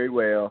that very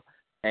well,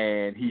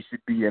 and he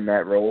should be in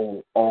that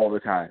role all the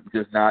time,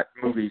 just not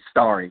movies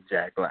starring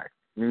Jack Black.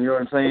 You know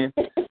what I'm saying?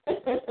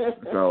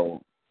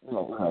 So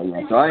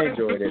I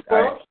enjoyed it.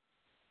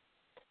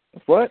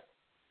 What?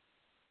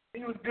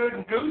 He was good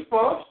in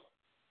Goosebumps.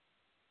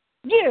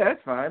 Yeah,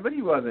 that's fine, but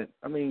he wasn't.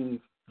 I mean,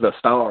 the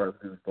star of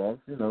Goosebumps.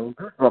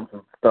 Goosebumps was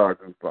the star of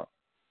Goosebumps.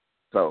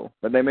 So,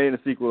 but they made a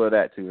sequel of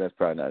that too. That's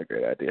probably not a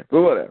great idea,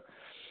 but whatever.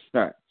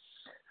 All right.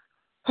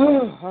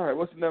 All right.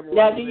 What's the number?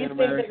 Now, do you think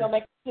they're gonna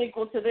make a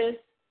sequel to this?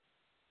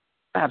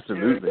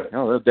 Absolutely.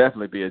 Oh, there'll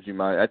definitely be a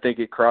Jumanji. I think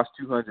it crossed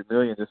 200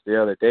 million just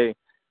the other day.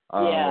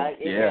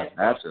 Yeah,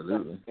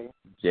 absolutely.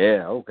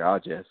 Yeah. Oh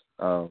God, yes.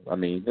 I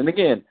mean, and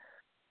again,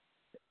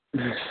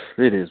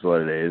 it is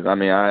what it is. I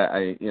mean,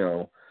 I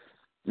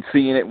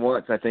seeing it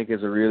once, I think,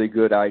 is a really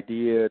good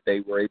idea. They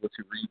were able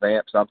to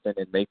revamp something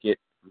and make it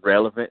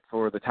relevant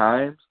for the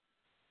times.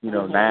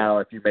 Now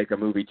if you make a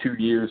movie 2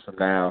 years from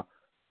now,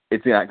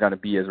 it's not going to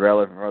be as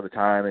relevant for the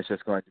time. It's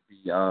just going to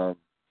be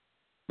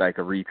like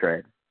a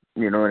retread.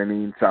 You know what I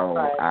mean? So,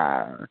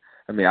 right.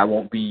 I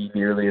won't be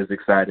nearly as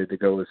excited to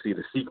go and see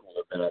the sequel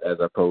of that as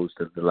opposed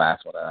to the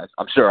last one.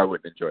 I'm sure I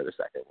wouldn't enjoy the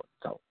second one.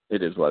 So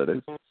it is what it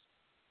is.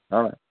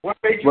 All right. What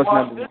made you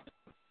watch this?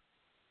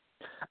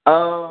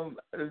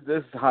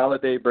 This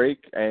holiday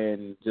break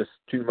and just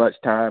too much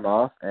time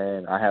off,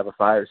 and I have a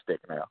Fire Stick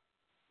now.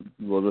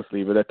 We'll just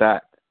leave it at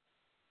that.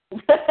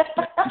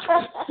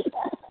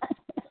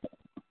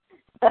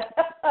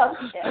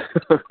 Okay.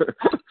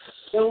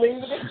 We'll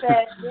leave it at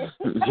that.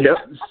 Yep.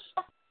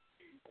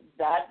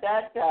 Dot.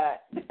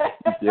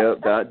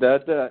 Yep.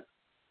 Dot.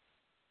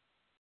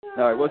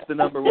 All right. What's the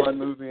number one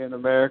movie in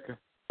America?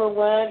 Number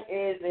one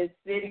is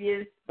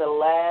Insidious: The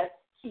Last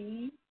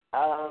Key.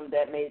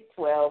 That made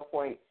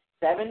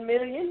 $12.7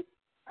 million.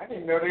 I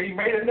didn't know that he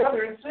made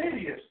another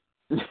Insidious.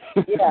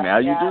 Yeah, now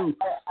you do.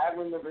 I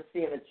remember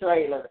seeing a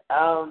trailer.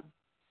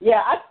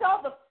 I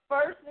saw the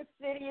first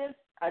Insidious.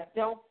 I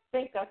don't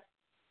think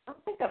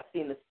I've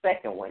seen the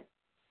second one.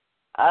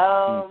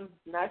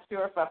 Not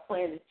sure if I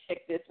plan to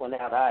check this one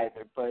out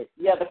either. But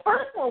yeah, the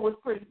first one was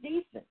pretty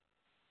decent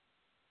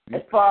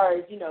as far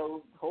as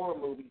horror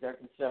movies are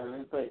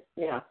concerned. But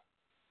yeah.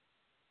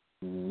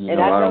 I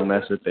don't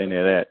mess with any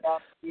of that.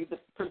 You the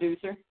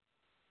producer?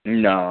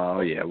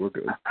 No, yeah, we're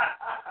good.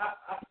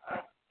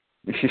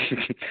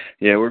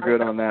 Yeah, we're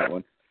good on that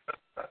one.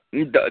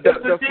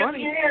 The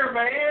funny year,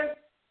 man.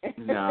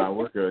 Nah,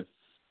 we're good.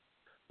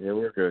 Yeah,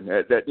 we're good.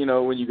 That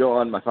when you go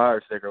on my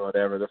Fire Stick or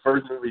whatever, the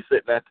first movie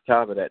sitting at the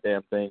top of that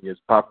damn thing is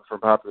from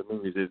Popular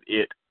Movies is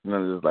It. And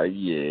I'm just like,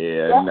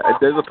 yeah. And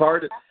there's a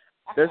part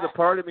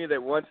of me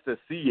that wants to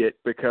see it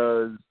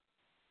because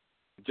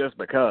we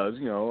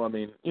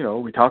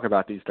talk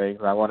about these things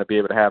and I want to be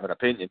able to have an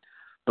opinion.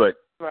 But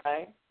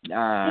right.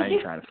 I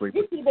ain't trying to sleep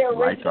with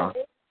lights on.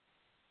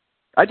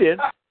 I did.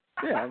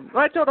 Yeah,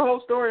 I told the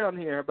whole story on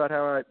here about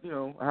how I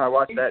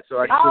watched that, so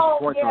I can put some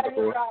points on the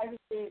board.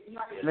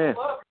 Right.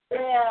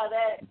 Yeah,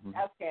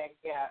 okay,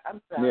 yeah,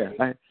 I'm sorry.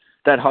 Yeah,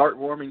 that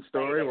heartwarming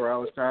story where I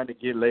was trying to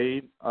get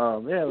laid. Yeah,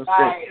 it was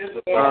great.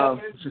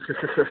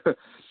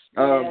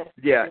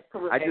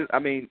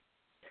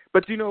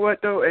 But you know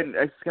what though, and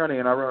it's funny,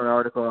 and I wrote an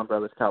article on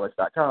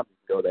Brothascomics.com. You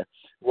can go there,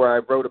 where I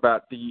wrote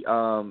about the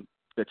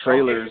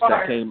trailers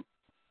that came.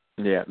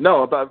 Yeah,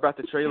 no, about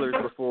the trailers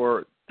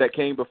before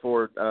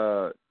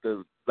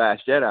the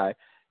Last Jedi,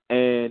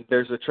 and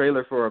there's a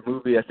trailer for a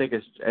movie I think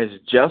it's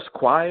Just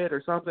Quiet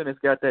or something. It's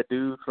got that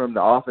dude from The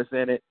Office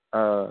in it.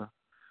 I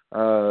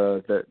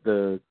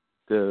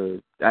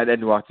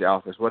didn't watch The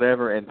Office,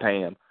 whatever, and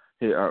Pam,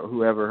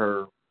 whoever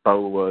her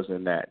beau was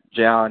in that,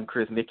 John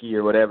Krasinski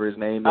or whatever his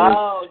name is.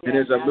 Oh, yeah, and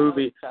there's a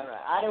movie.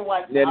 I didn't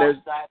watch The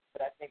Office,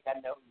 but I think I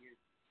know you.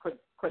 But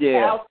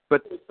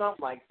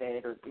something like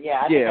that.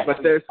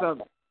 But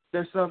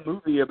there's some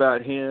movie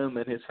about him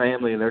and his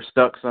family, and they're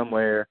stuck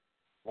somewhere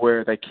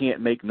where they can't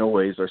make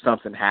noise or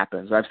something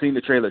happens. I've seen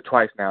the trailer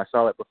twice now. I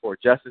saw it before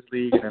Justice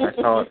League, and then I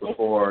saw it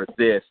before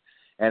this,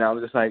 and I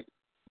was just like,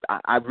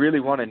 I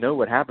really want to know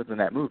what happens in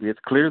that movie. It's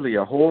clearly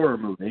a horror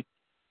movie,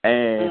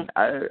 and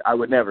I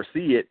would never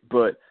see it,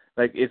 but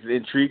like it's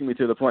intriguing me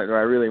to the point where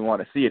I really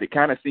want to see it. It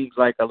kind of seems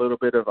like a little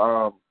bit of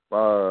what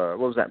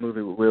was that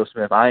movie with Will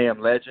Smith, I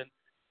Am Legend?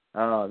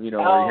 Where you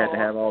had to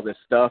have all this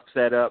stuff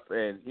set up,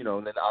 and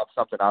and then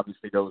something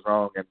obviously goes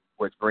wrong, and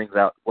which brings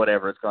out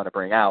whatever it's going to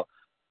bring out.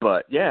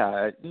 But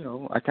yeah,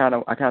 I kind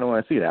of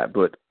want to see that.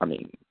 But I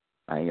mean,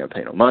 I ain't gonna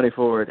pay no money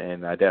for it,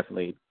 and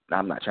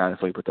I'm not trying to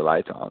sleep with the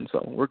lights on,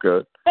 so we're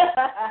good.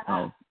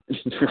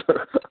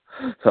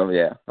 So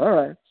yeah, all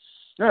right.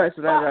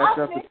 So that wraps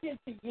up. I mentioned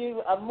to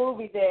you a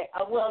movie that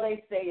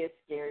they say it's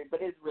scary,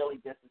 but it's really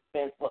just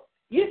suspenseful.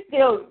 You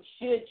still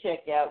should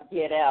check out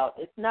Get Out.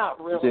 It's not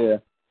really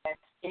that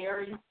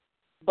scary,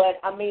 but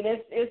I mean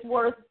it's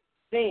worth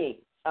seeing.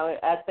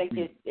 I think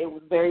it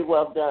was very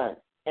well done,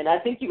 and I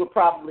think you would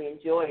probably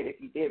enjoy it if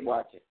you did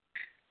watch it.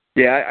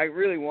 Yeah, I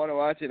really want to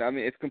watch it. I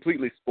mean, it's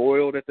completely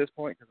spoiled at this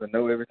point because I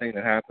know everything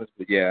that happens.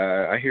 But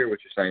yeah, I hear what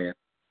you're saying.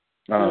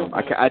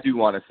 I do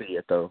want to see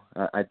it though.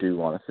 I do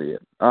want to see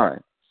it. All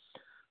right.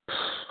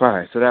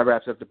 So that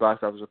wraps up the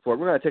box office report.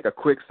 We're going to take a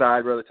quick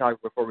side road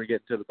topic before we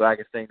get into the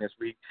blackest thing this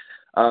week.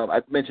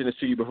 I mentioned this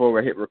to you before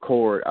we hit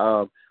record.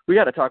 We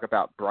got to talk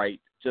about Bright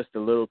just a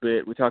little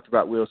bit. We talked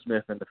about Will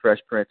Smith and the Fresh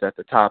Prince at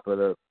the top of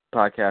the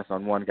podcast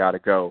on One Gotta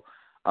Go.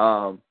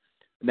 Now,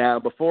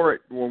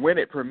 when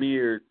it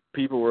premiered,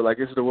 people were like,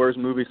 this is the worst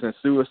movie since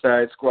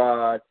Suicide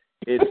Squad.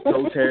 It's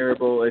so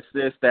terrible. It's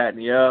this, that, and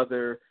the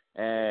other.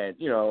 And,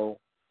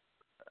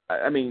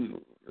 I mean,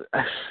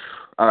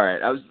 all right.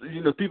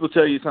 People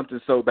tell you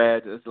something's so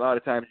bad. A lot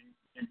of times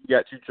you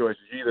got two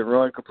choices. You either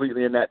run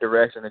completely in that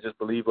direction and just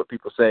believe what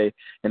people say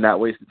and not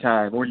waste the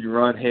time, or you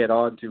run head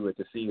on to it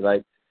to see,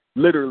 like,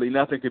 literally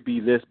nothing could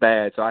be this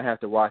bad, so I have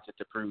to watch it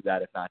to prove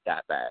that it's not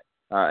that bad.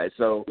 All right,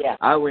 so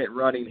I went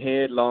running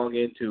headlong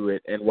into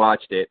it and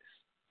watched it.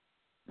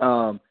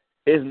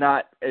 It's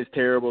not as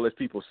terrible as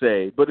people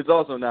say, but it's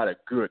also not a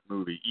good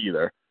movie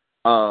either.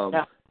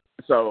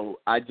 So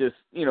I just,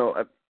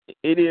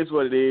 it is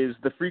what it is.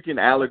 The freaking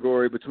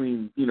allegory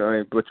between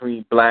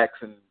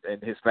blacks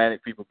and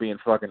Hispanic people being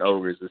fucking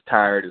ogres is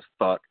tired as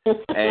fuck,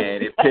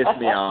 and it pissed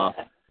me off.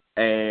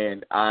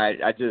 And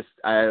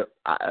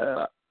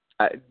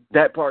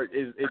that part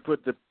it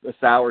put a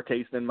sour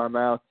taste in my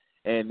mouth.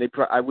 And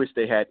I wish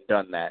they hadn't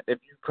done that. If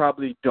you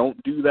probably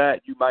don't do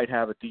that, you might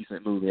have a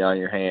decent movie on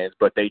your hands.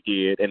 But they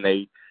did, and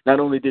they not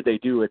only did they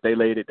do it, they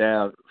laid it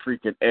down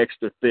freaking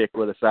extra thick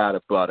with a side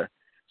of butter.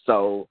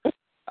 So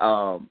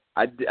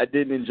I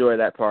didn't enjoy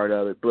that part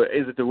of it. But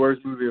is it the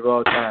worst movie of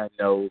all time?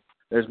 No.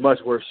 There's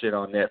much worse shit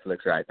on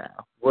Netflix right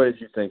now. What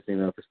did you think,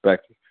 Female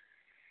Perspective?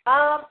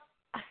 I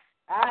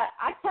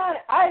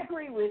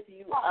agree with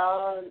you.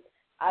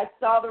 I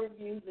saw the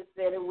reviews that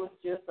said it was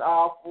just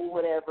awful,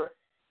 whatever.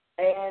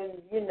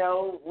 And,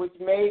 which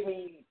made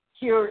me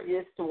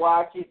curious to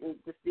watch it and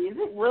to see, is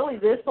it really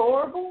this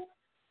horrible?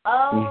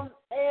 And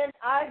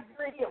I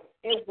agree,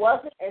 it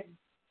wasn't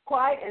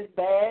quite as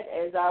bad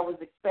as I was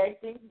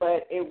expecting,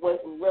 but it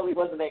really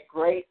wasn't that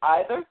great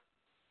either.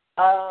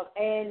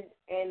 And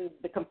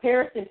the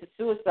comparison to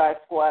Suicide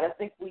Squad, I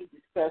think we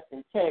discussed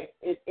in text,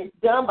 it's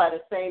done by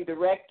the same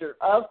director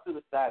of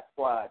Suicide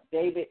Squad,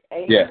 David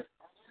Ayer.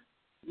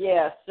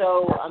 Yeah,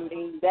 so,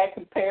 that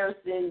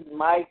comparison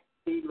might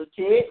be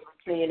legit,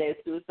 seeing as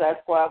Suicide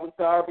Squad was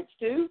garbage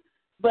too.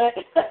 But,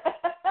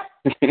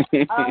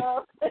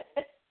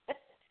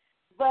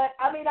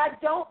 I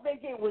don't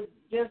think it was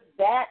just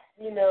that,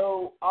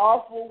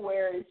 awful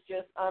where it's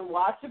just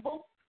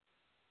unwatchable.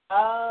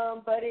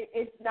 But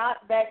it's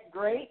not that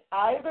great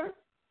either.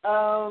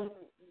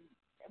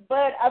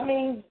 But,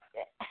 and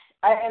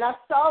I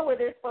saw where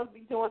they're supposed to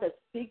be doing a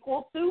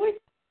sequel to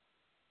it.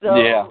 So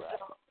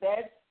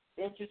that's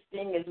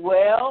interesting as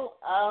well.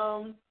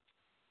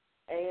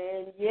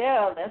 And,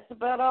 that's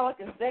about all I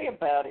can say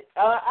about it.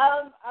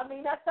 I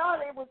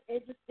thought it was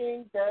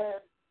interesting,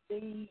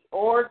 the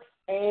orcs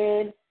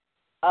and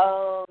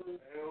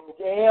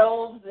the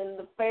elves and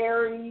the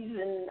fairies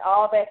and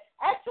all that.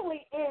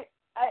 Actually,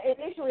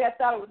 initially I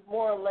thought it was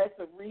more or less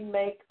a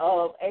remake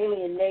of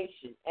Alien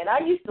Nation, and I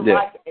used to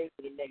like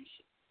Alien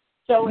Nation.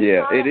 So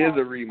it is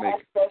a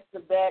remake. Aspects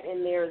of that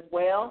in there as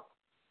well.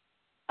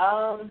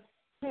 I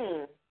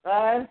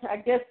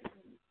guess,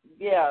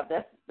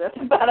 that's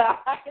about all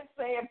I can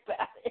say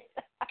about it.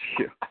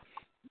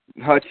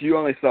 Hutch, you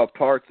only saw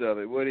parts of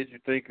it. What did you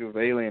think of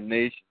Alien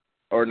Nation?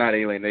 Or not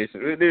Alien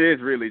Nation. It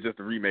is really just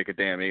a remake of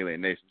damn Alien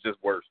Nation, just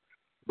worse.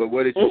 But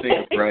what did you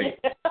think of Bright?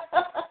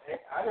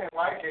 I didn't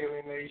like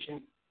Alien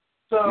Nation.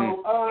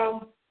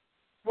 So,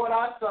 what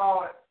I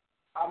saw, it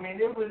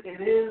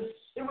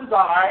was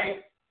all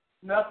right.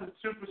 Nothing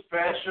super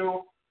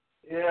special.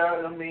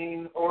 Yeah,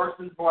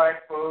 orcs is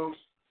black folks,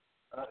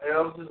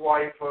 elves is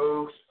white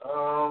folks.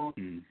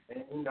 And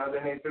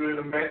then they threw in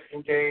a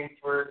Mexican game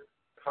for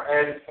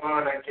added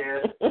fun, I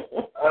guess.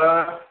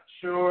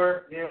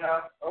 Sure,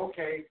 yeah,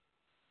 okay.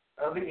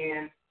 The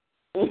end.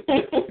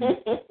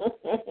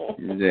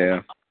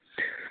 Yeah,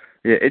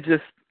 it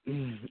just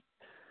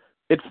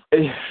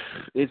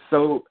it's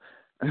so.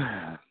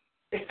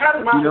 It kind of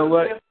reminds me of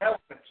Fifth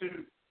Element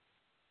too.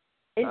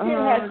 It did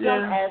have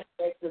some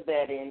aspects of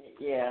that in it,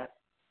 yeah.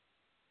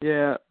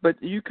 Yeah, but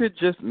you could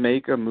just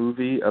make a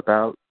movie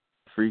about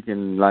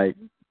freaking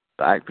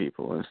black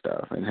people and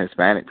stuff and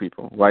Hispanic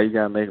people. Why you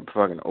gotta make them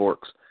fucking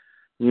orcs?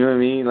 You know what I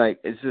mean?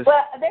 It's just,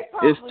 they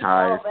probably it's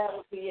tired. thought that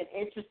would be an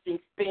interesting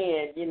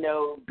spin,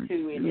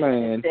 to it.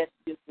 Man. Instead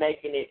of just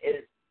making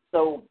it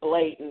so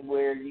blatant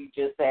where you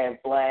just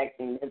have blacks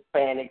and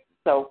Hispanics and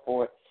so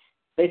forth.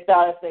 They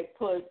thought if they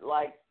put,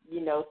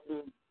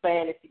 some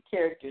fantasy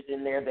characters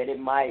in there that it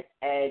might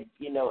add,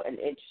 an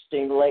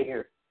interesting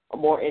layer, a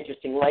more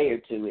interesting layer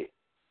to it.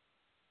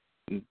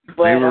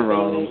 But, they were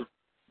wrong.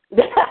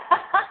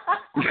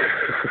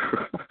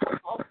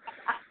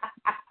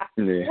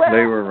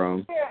 They were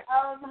wrong.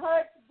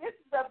 Hutch, this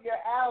is up your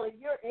alley.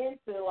 You're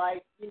into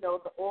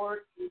the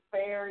orcs and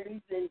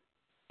fairies and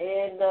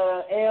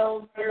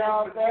elves and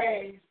all that.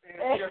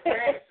 And your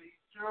fantasy,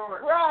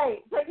 sure. Right.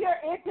 So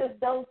you're into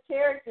those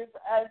characters.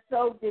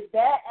 So did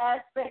that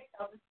aspect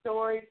of the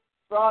story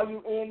draw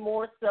you in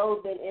more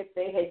so than if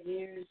they had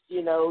used,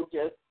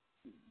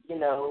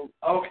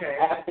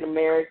 African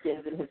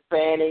Americans and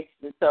Hispanics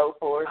and so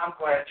forth? I'm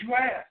glad you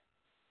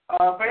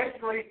asked.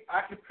 Basically,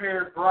 I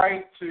compared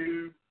Bright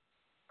to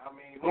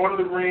Lord of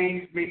the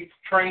Rings meets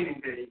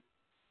Training Day.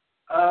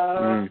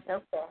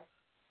 Okay.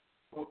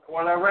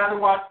 Would I rather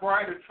watch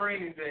Bright or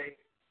Training Day?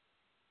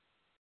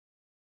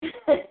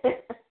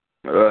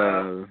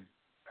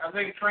 I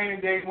think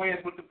Training Day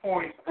wins with the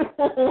points.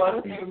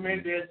 Plus, even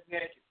Mendez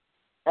naked.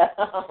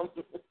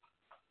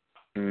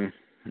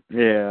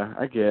 Yeah,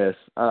 I guess.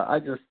 I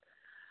just,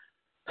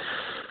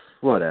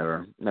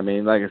 whatever.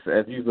 Like I said,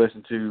 if you've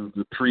listened to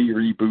the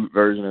pre-reboot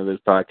version of this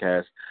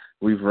podcast,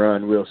 we've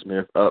run Will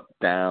Smith up,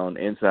 down,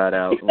 inside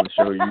out. I want to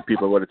show you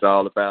people what it's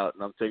all about,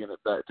 and I'm taking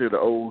it back to the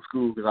old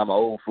school because I'm an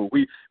old fool.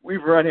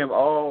 We've run him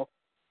all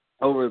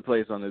over the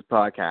place on this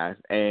podcast,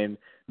 and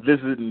this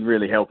isn't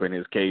really helping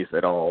his case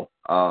at all.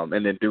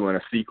 And then doing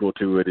a sequel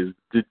to it is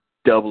just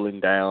doubling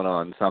down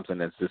on something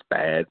that's just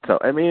bad. So,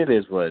 it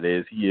is what it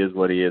is. He is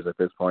what he is at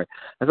this point.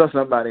 I saw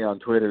somebody on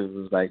Twitter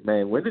who was like,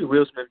 man, when did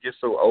Will Smith get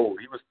so old?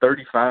 He was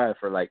 35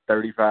 for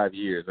 35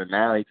 years, and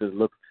now he just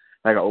looks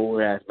like an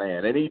old ass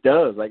man, and he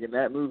does. Like in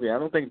that movie, I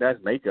don't think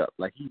that's makeup.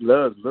 Like he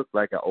does look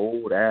like an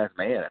old ass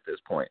man at this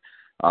point.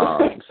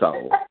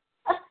 So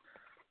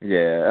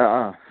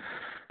yeah.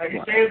 Like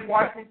you say, his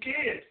wife and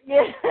kids.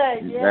 Yeah.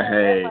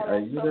 Hey,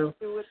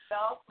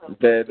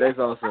 there's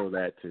also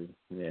that too.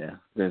 Yeah,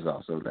 there's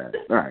also that.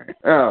 All right.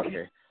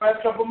 Okay.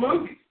 Last couple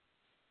movies.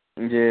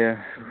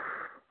 Yeah.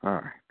 All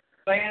right.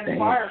 Sand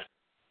Fire.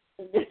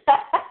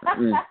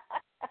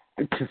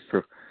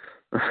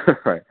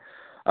 Right.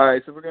 All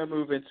right, so we're going to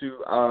move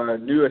into our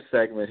newest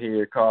segment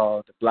here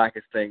called The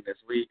Blackest Thing This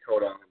Week.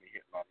 Hold on, let me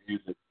hit my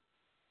music.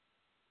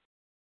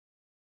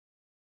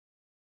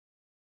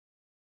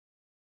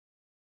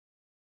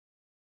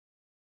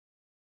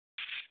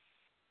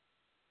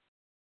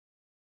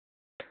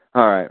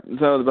 All right,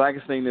 so the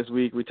blackest thing this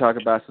week, we talk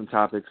about some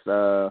topics,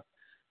 coming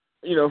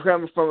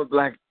from a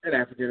black and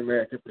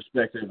African-American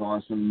perspective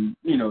on some,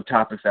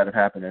 topics that have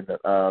happened in the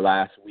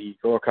last week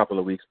or a couple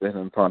of weeks,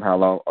 depending upon how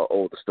long or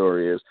old the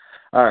story is.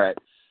 All right.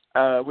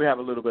 We have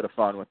a little bit of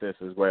fun with this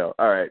as well.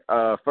 All right.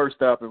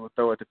 First up, and we'll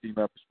throw it to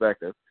female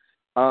perspective.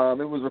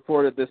 It was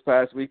reported this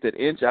past week that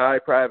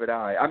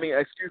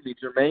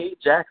Jermaine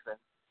Jackson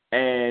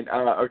and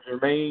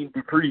Jermaine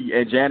Dupree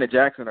and Janet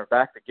Jackson are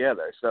back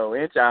together. So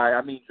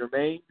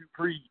Jermaine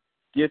Dupree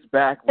gets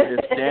back with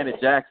Janet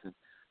Jackson.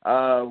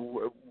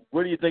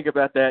 What do you think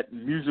about that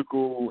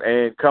musical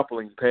and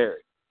coupling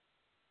pairing?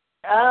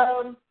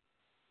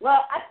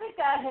 Well, I think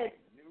I had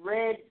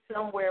read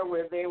somewhere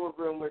where they were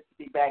rumored to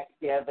be back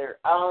together.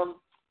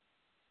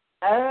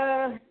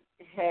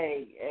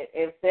 Hey,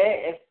 if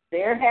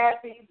they're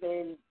happy,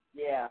 then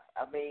yeah.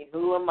 I mean,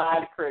 who am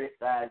I to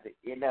criticize it?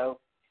 Yeah,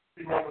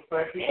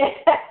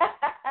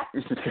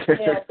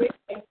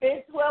 if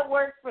it's what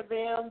works for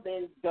them,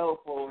 then go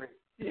for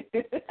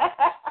it.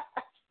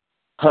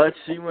 Hutch,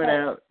 she went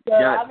out. So,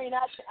 I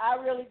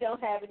really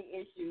don't have any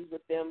issues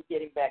with them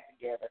getting back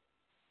together.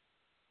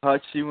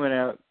 Hutch, she went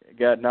out,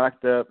 got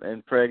knocked up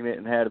and pregnant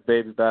and had a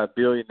baby by a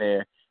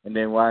billionaire, and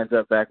then winds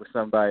up back with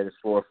somebody that's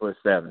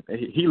 4'7".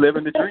 He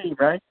living the dream,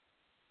 right?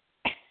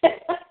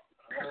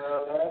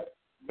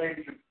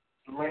 Maybe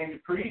Jermaine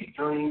Dupree's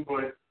dream,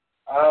 but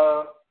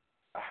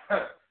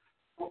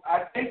I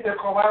think their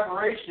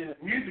collaboration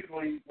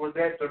musically was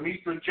that the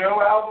Mr.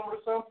 Joe album or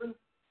something.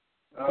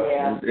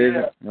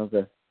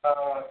 Okay.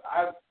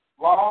 I've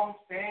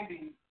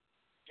long-standing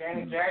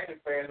Janet Jackson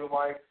fans are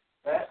like,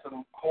 that's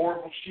some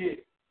horrible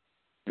shit.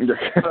 So,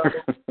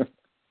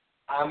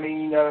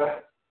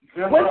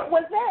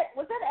 was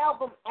that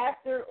album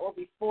after or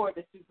before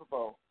the Super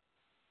Bowl?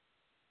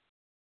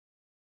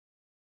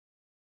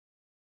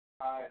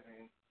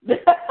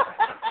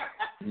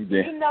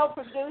 You know,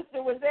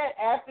 producer, was that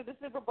after the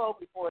Super Bowl,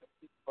 before the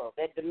Super Bowl?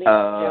 That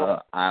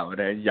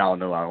y'all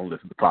know I don't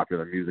listen to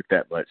popular music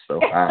that much,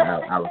 so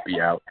I'll be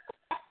out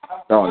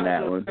on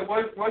that one.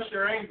 What's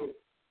your angle?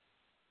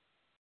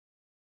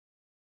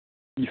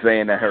 You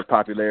saying that her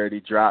popularity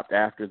dropped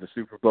after the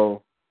Super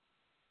Bowl?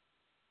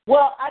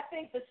 Well, I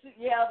think the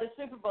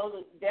Super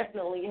Bowl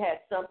definitely had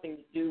something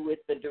to do with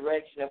the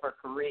direction of her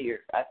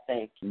career, I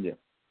think.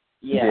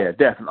 Yeah,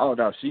 definitely. Oh,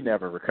 no, she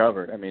never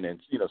recovered. I mean, and,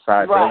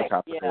 side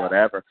topic or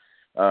whatever,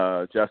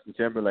 Justin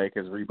Timberlake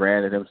has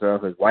rebranded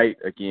himself as white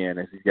again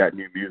as he's got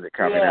new music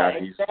coming out.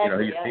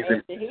 Exactly.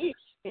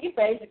 He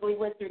basically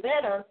went through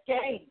that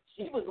unscathed.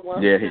 She was the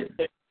one who took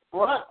the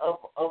brunt of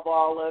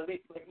all of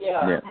it. But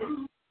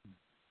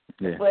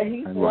but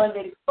he's the one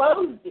that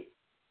exposed it.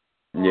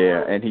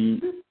 Yeah, and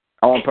he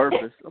on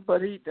purpose.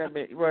 But he did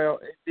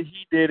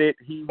it.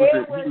 He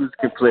was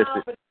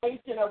complicit. A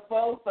combination of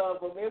both of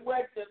them. It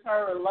wasn't just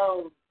her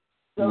alone.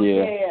 So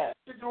you're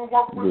doing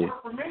work for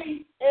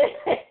me.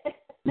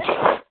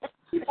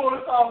 You pulled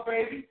us off,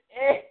 baby.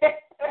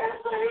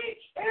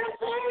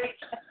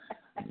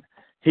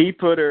 He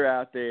put her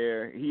out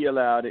there. He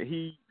allowed it.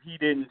 He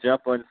didn't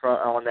jump on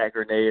that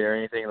grenade or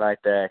anything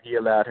like that. He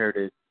allowed her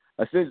to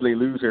essentially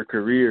lose her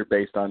career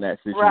based on that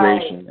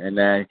situation. Right. And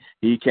then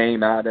he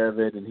came out of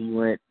it and he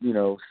went,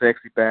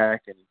 sexy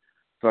back and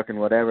fucking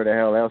whatever the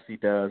hell else he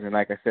does. And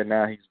like I said,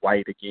 now he's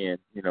white again,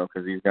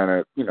 because he's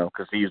gonna,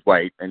 because he's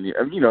white. And,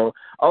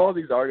 all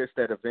these artists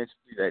that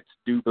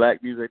do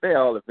black music, they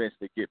all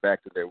eventually get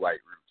back to their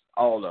white roots.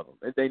 All of them.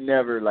 They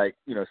never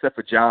except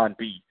for John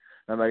B.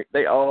 I'm like,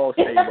 they all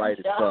stay white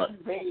as fuck. And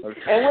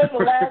when's the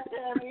last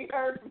time we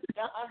heard from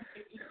John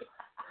B?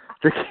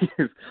 I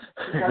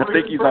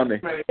think he's on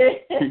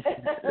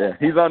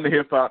he's on the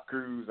hip hop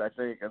cruise, I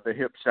think, the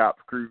hip shop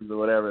cruise or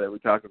whatever that we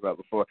talked about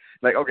before.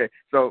 Like, okay,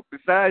 so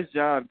besides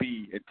John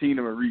B and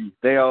Tina Marie,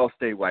 they all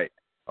stay white,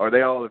 or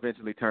they all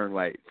eventually turn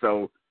white.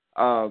 So,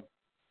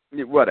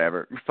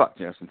 whatever. Fuck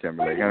Justin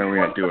Timberlake. I know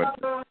we're gonna do it.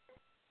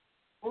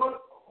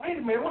 Well, wait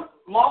a minute. What's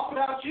Lost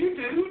Without You,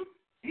 dude?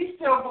 He's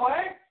still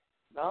black.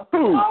 No.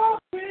 Who?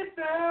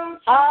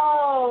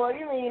 Oh,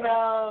 you mean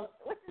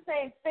what's his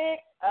name? Fick?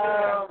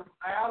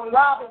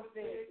 Robin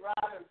Fick.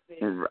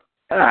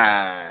 I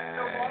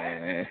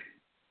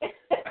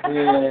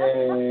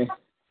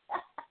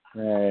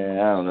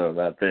don't know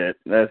about that.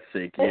 That's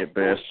shaky at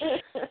best.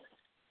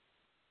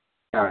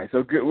 All right,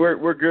 so good.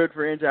 We're good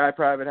for NJI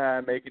Private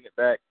High making it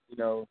back,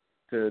 to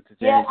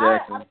Janet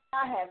Jackson.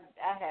 I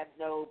have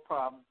no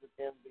problems with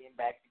them being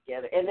back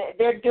together, and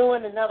they're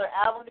doing another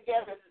album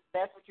together.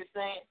 That's what you're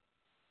saying?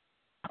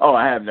 Oh,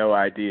 I have no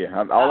idea.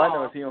 All I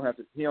know is he don't have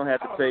to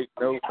take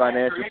no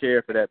financial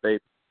care for that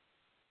baby.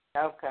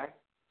 Okay.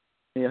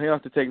 Yeah, he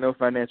don't have to take no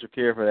financial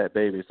care for that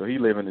baby, so he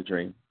living the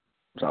dream.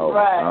 So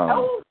right.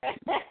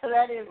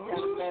 That is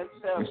kind of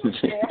messed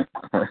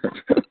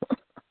up.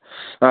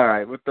 All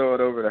right, we'll throw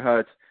it over to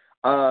Hutch.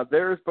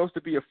 There is supposed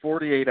to be a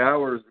 48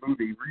 Hours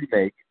movie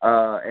remake,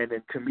 and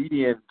then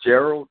comedian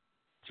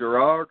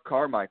Gerard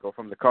Carmichael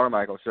from The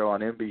Carmichael Show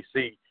on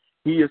NBC,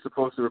 he is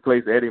supposed to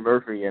replace Eddie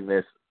Murphy in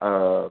this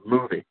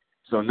movie.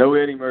 So no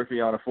Eddie Murphy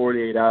on a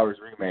 48 Hours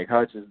remake.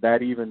 Hutch, is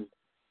that even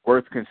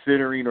worth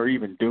considering or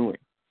even doing?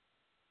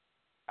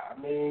 I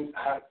mean,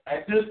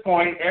 at this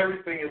point,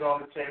 everything is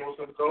on the table,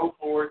 so go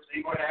for it,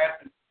 see what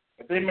happens.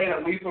 If they made a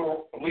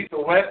Lethal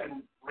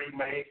Weapon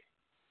remake,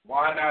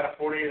 why not a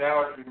 48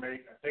 Hours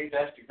remake? I think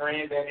that's the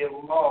granddaddy of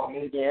them all. I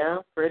mean, yeah,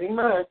 pretty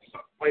much.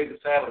 Blazing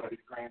Saddles is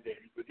the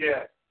granddaddy, but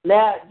yeah.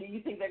 Now, do you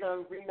think they're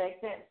going to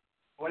remake that?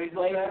 Blazing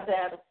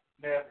Saddles?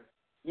 Never.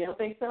 You don't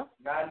think so?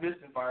 Not in this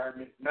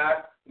environment.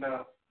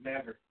 No,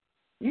 never.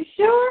 You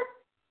sure?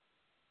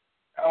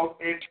 Oh,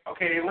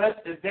 okay. Unless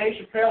if Dave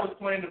Chappelle is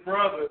playing the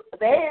brother.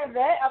 That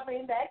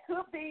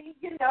could be,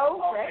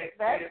 okay,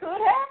 that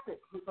could happen.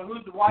 So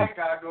who's the white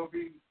guy going to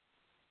be?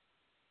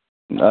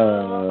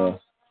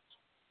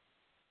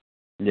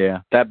 Yeah,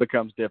 that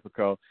becomes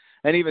difficult.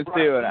 And even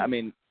still, I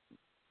mean,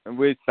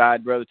 which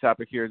side brother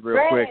topic here is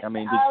real quick. I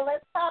mean,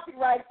 let's stop it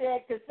right there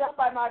because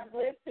somebody might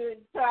listen to it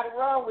and try to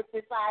run with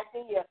this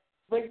idea.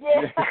 But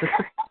yeah.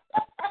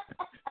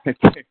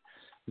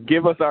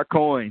 Give us our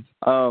coins.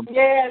 Give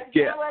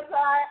us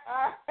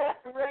our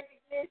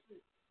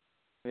recognition.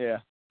 Yeah.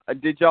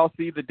 Did y'all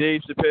see the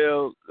Dave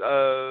Chappelle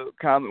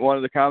one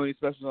of the comedy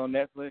specials on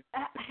Netflix?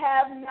 I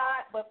have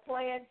not, but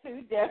plan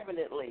to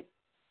definitely.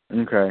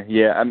 Okay.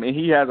 Yeah. I mean,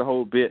 he has a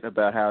whole bit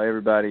about how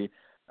everybody,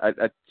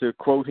 to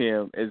quote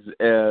him, is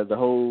the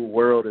whole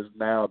world is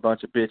now a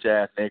bunch of bitch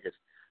ass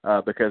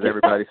niggas because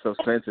everybody's so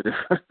sensitive.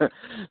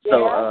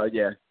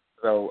 Yeah.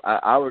 So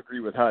I would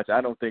agree with Hutch.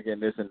 I don't think in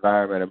this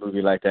environment a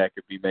movie like that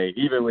could be made,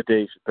 even with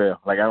Dave Chappelle.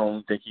 Like, I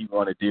don't think he'd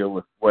want to deal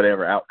with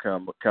whatever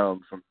outcome would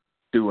come from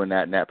doing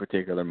that in that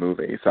particular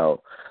movie.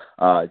 So,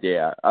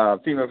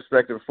 female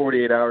perspective,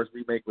 48 Hours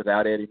remake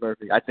without Eddie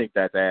Murphy, I think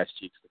that's ass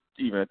cheeks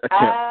to even attempt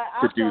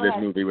to do this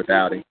movie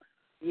without him.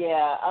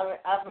 Yeah, I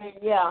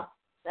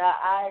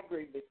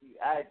agree with you.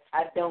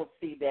 I don't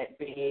see that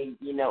being,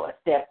 a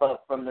step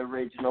up from the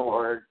original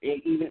or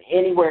even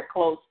anywhere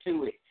close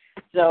to it.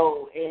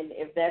 So, and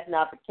if that's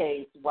not the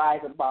case, why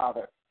even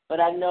bother? But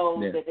I know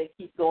that they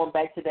keep going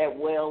back to that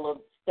well of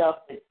stuff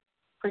that's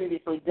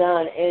previously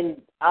done. And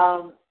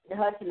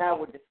Hutch and I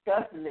were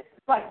discussing this.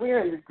 It's like we're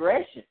in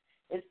regression.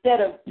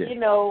 Instead of,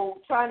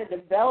 trying to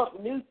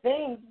develop new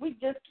things, we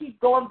just keep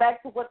going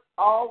back to what's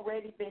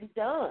already been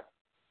done.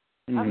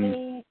 Mm-hmm. I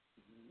mean,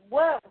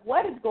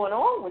 what is going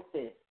on with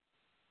this?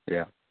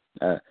 Yeah.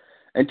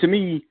 And to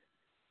me,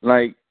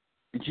 like,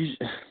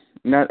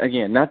 not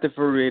that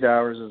 48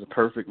 Hours is a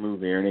perfect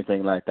movie or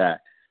anything like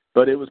that,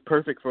 but it was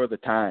perfect for the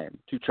time.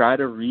 To try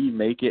to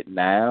remake it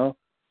now,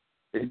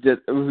 you're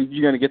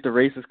going to get the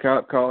racist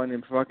cop calling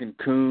him fucking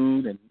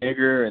coon and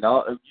nigger and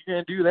all. You're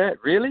going to do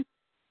that? Really?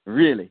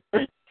 Really?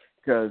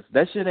 Because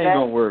that shit ain't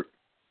going to work.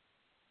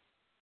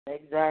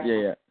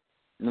 Exactly. Yeah.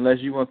 Unless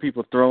you want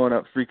people throwing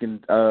up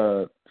freaking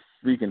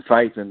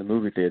fights in the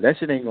movie theater. That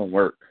shit ain't going to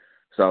work.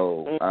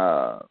 So,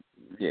 I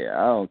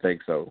don't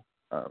think so.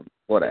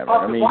 Whatever.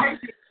 I mean,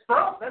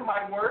 that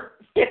might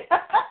work.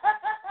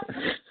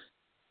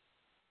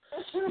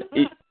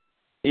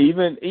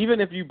 Even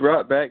if you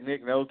brought back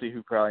Nick Nolte,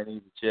 who probably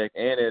needs a check,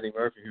 and Eddie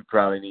Murphy, who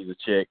probably needs a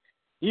check,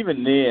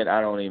 even then,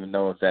 I don't even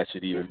know if that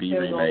should even be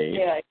remade.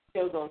 It's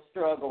still going to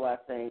struggle, I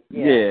think.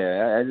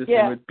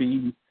 It would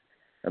be.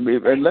 I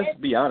mean, and let's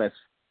be honest,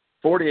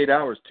 48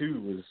 Hours 2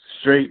 was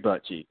straight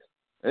butt cheeks.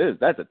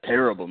 That's a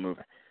terrible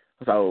movie.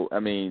 So, I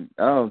mean,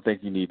 I don't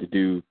think you need to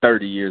do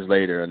 30 years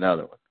later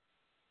another one.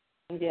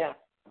 Yeah,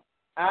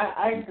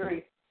 I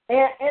agree.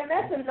 And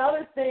that's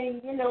another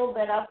thing,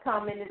 that I've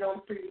commented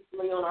on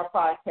previously on our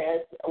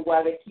podcast,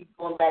 why they keep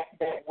going back to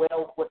that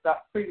well, what's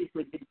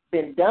previously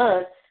been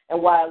done,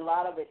 and why a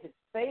lot of it has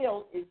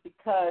failed is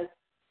because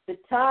the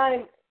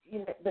time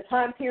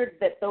period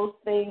that those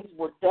things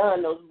were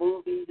done, those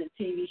movies and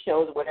TV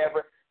shows or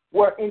whatever,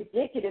 were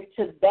indicative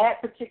to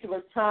that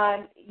particular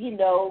time,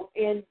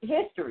 in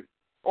history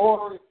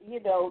or,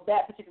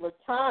 that particular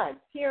time,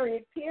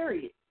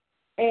 period.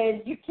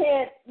 And you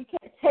can't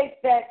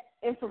take that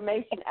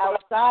information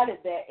outside of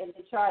that and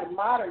then try to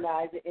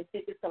modernize it and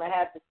think it's going to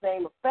have the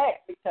same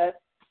effect because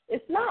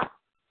it's not.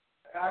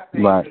 I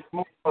think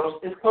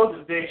it's close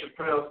as Dave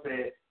Chappelle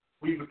said,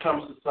 we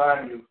become a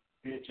society of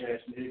bitch-ass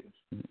niggas.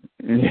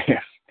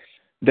 Yeah.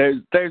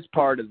 There's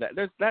part of that.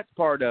 That's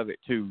part of it,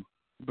 too.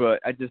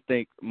 But I just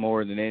think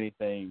more than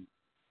anything,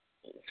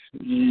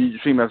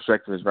 female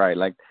perspective is right.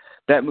 Like,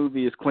 that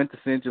movie is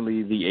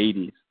quintessentially the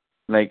 80s.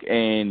 Like,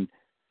 and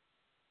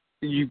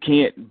you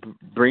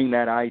can't bring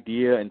that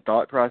idea and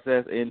thought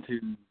process into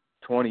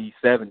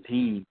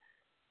 2017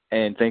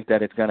 and think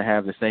that it's going to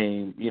have the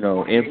same,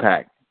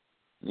 impact.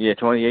 Yeah,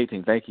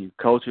 2018. Thank you.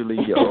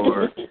 Culturally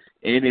or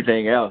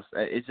anything else,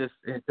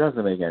 it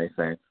doesn't make any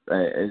sense.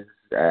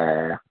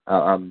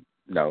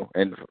 No.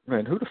 And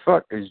who the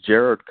fuck is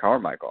Gerald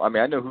Carmichael? I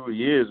mean, I know who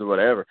he is or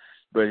whatever,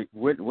 but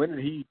when did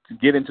he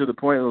get into the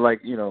point of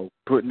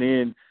putting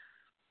in,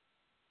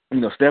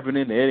 stepping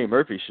into Eddie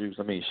Murphy's shoes?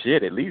 I mean,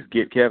 shit. At least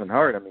get Kevin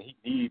Hart. I mean,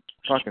 he needs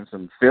fucking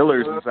some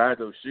fillers inside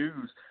those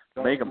shoes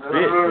to make them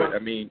fit. But I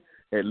mean,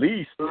 at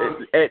least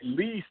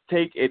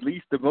take at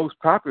least the most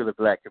popular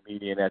black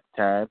comedian at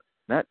the time,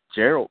 not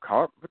Gerald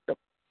Carp. What the?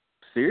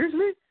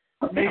 Seriously?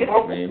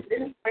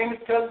 Isn't famous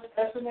cousin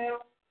SNL?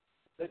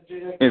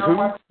 Is who?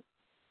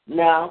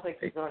 No, I don't think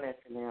he's on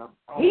SNL.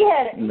 He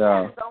had his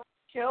own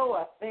show,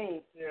 I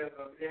think.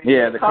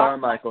 Yeah, the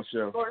Carmichael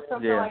show. Or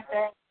something like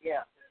that.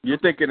 Yeah. You're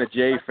thinking of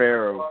Jay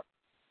Farrow.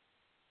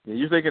 Yeah,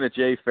 you're thinking of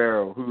Jay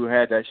Farrow, who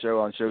had that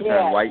show on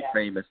Showtime, White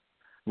Famous,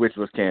 which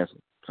was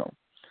canceled. So.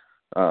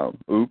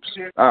 Oops.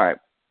 All right.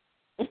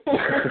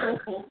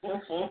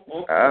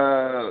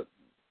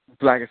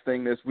 Blackest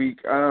thing this week.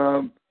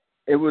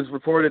 It was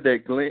reported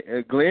that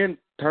Glenn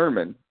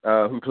Turman,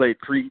 who played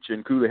Preach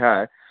in Cooley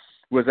High,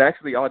 was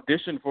actually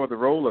auditioned for the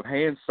role of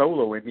Han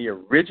Solo in the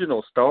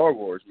original Star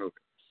Wars movie.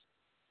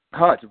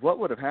 Hutch, what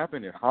would have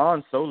happened if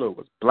Han Solo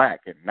was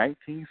black in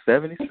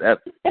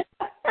 1977?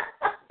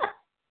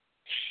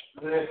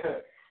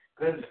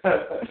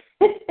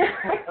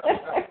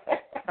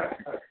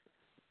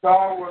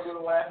 Star Wars would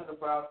have lasted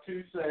about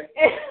 2 seconds.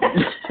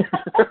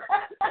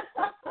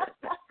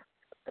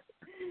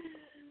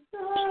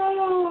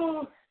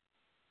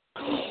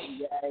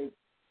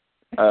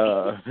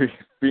 Oh.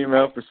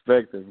 Female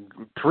perspective.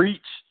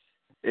 Preach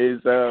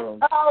is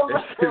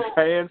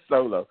Han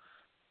Solo.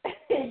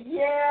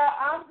 Yeah,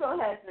 I'm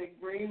gonna have to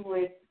agree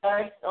with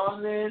Hutch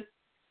on this.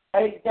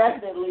 It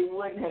definitely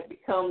wouldn't have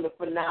become the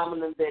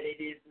phenomenon that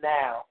it is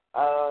now.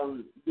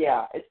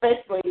 Yeah,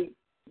 especially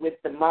with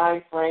the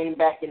mind frame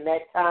back in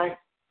that time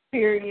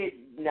period.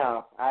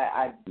 No,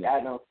 I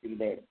don't see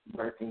that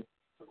working.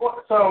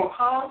 So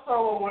Han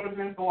Solo would have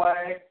been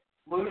black,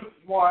 Luke's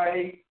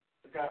white,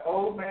 got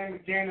old man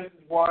McGinnis is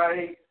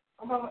white.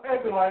 I'm gonna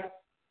be like,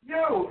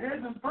 yo,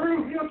 here's this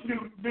brew, he'll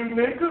do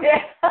nigga. Yeah.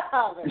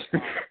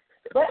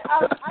 But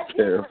I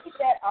did read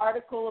that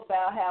article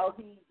about how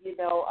he,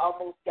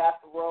 almost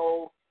got the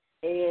role,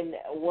 and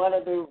one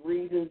of the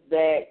reasons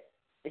that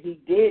he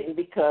didn't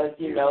because,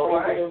 it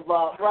would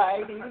involve,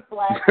 he was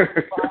black, it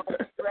involved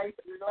a straight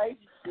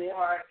relationship,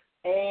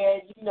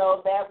 and,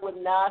 that would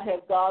not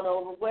have gone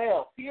over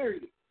well,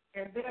 period.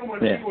 And then when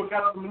people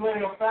got the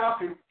Millennium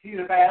Falcon, he'd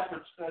have asked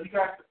him, you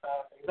got the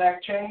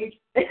exact change?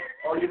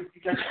 Or you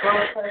got your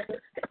color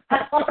paper?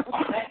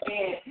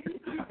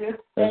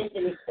 Just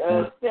taking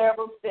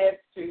several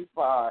steps too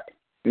far.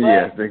 But,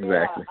 yes,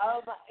 exactly.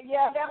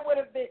 That would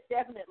have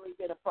definitely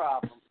been a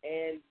problem.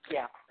 And,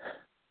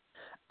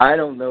 I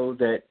don't know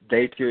that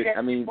they could,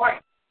 I mean,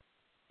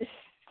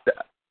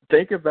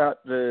 think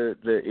about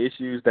the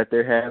issues that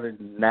they're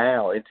having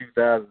now in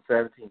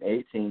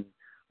 2017-18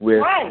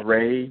 with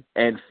Rey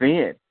and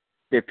Finn,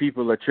 if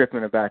people are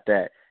tripping about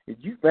that. Could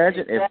you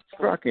imagine if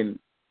fucking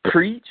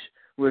Preach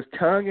was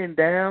tonguing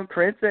down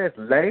Princess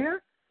Leia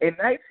in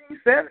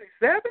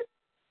 1977?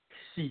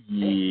 Shit.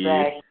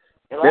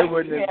 Exactly. They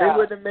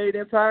wouldn't have made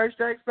Empire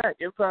Strikes Back.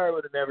 Empire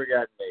would have never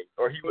gotten made,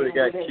 or he would have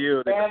got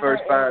killed in the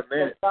first 5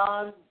 minutes.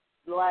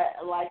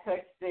 Like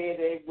Hutch said,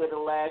 it would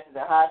have lasted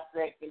a hot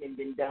second and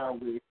been done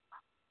with.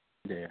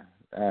 Yeah,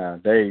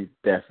 they're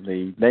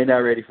not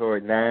ready for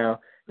it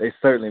now. They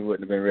certainly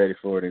wouldn't have been ready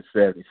for it in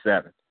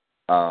 77.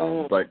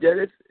 But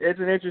yeah, it's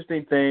an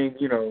interesting thing.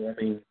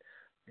 Glenn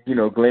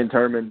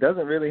Turman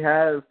doesn't really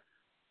have.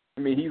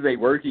 I mean, he's a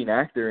working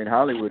actor in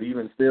Hollywood,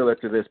 even still up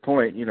to this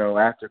point.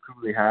 After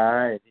Cooley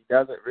High, and he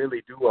doesn't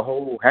really do a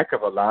whole heck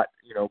of a lot.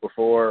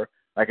 Before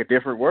like A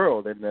Different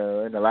World in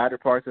the latter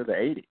parts of the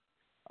 80s.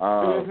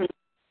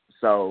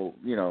 So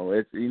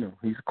it's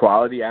he's a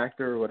quality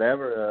actor or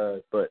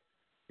whatever. But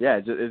yeah,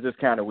 it's just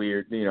kind of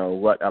weird.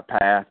 What a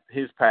path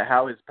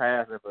how his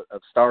path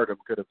of stardom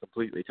could have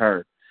completely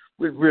turned.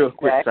 With real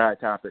quick side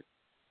topic.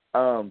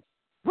 How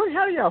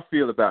do y'all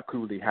feel about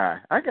Cooley High?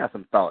 I got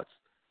some thoughts.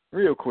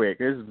 Real quick.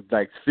 This is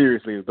like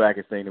seriously the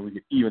blackest thing that we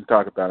could even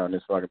talk about on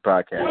this fucking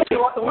podcast.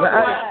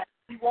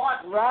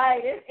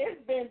 Right.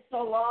 It's been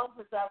so long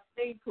since I've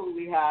seen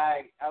Cooley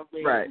High. I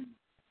mean, right.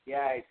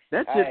 Yeah.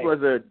 That shit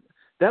was a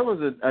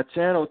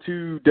Channel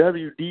 2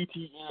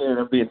 WDTN,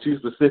 I'm being too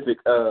specific,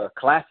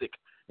 classic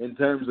in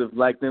terms of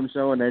like them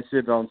showing that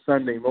shit on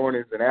Sunday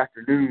mornings and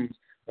afternoons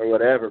or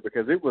whatever,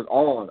 because it was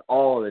on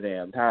all the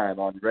damn time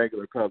on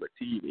regular public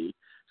TV.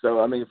 So,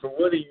 I mean,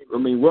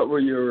 what were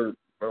your,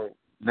 well,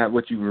 not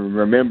what you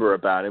remember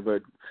about it,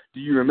 but do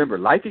you remember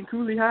liking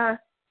Cooley High?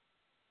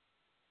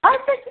 I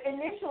think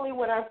initially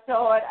when I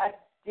saw it, I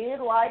did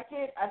like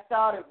it. I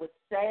thought it was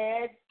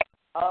sad,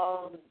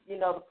 You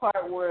know, the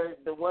part where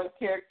the one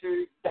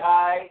character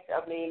died.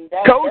 I mean,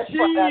 that's part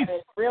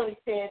that really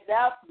stands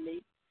out to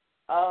me.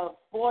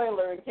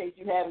 Spoiler in case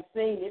you haven't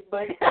seen it,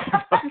 but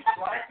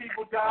black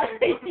people die.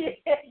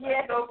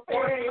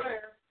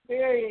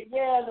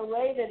 Yeah, the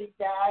way that he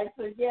died.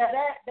 So yeah,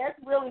 that's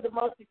really the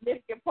most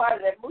significant part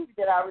of that movie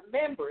that I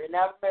remember, and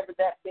I remember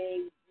that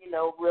being, you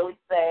know, really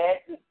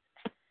sad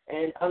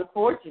and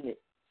unfortunate.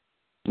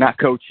 Not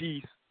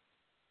Cochise.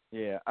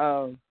 Yeah.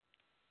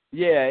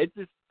 Yeah, it's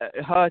just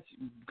Hutch,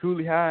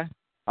 Cooley High.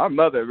 Our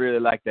mother really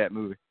liked that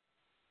movie.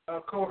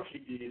 Of course she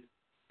did.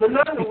 But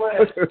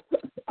nonetheless,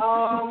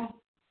 I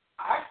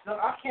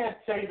can't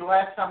tell you the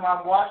last time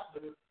I watched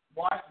it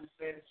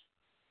since.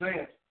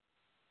 I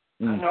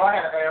know I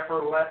had an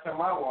afro the last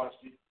time I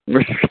watched it.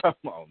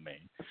 Come on,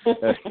 man.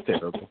 That's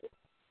terrible.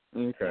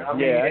 Okay. I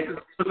mean, if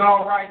it was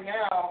on right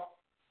now,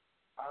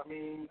 I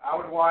mean, I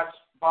would watch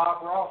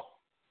Bob Ross.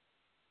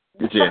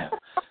 Yeah.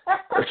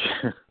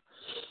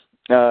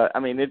 I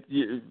mean,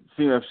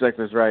 female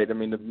perspective is right. I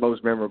mean, the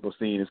most memorable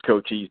scene is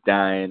Cochise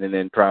dying, and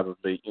then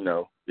probably, you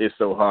know, It's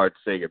So Hard to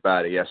Say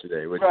Goodbye to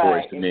Yesterday, which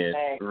Boyz II Men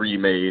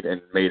remade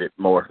and made it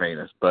more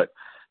famous. But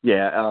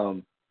yeah,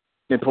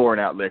 and pouring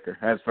out liquor.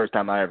 That's the first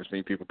time I ever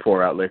seen people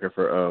pour out liquor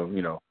for,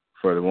 you know,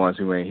 for the ones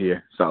who ain't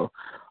here. So,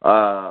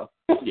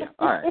 yeah,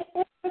 all right.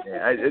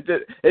 Yeah,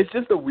 it's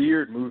just a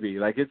weird movie.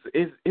 Like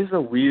it's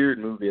a weird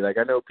movie. Like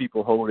I know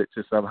people hold it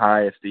to some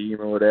high esteem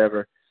or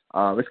whatever.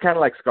 It's kind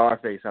of like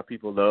Scarface, how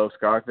people love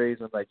Scarface.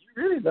 I'm like, you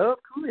really love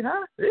Cooley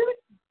High? Really?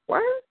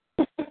 What?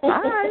 All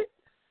right.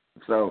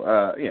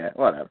 So, yeah,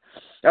 whatever.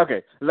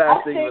 Okay,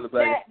 last thing for the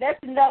black. That's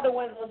another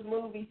one of those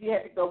movies you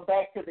have to go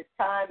back to the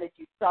time that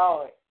you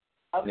saw it.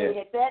 I mean,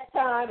 at that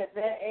time, at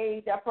that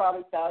age, I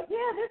probably thought, yeah,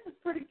 this is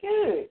pretty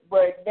good.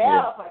 But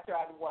now, if I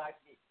try to watch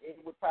it, it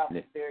would probably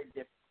be very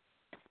different.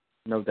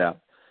 No doubt.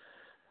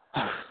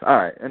 All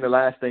right, and the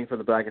last thing for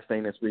the blackest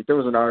thing this week, there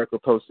was an article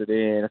posted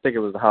in, I think it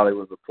was the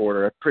Hollywood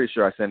Reporter. I'm pretty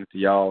sure I sent it to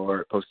y'all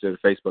or posted to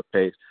the Facebook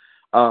page.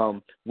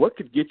 What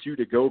could get you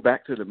to go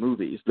back to the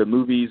movies? The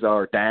movies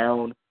are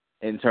down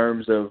in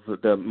terms of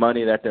the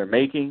money that they're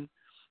making.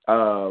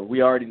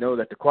 We already know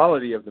that the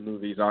quality of the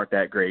movies aren't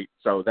that great,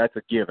 so that's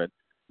a given.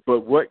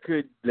 But what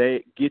could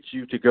they get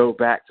you to go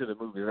back to the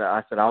movies?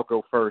 I said I'll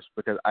go first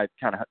because I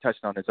kind of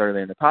touched on this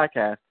earlier in the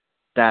podcast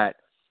that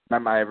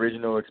my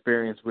original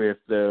experience with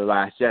The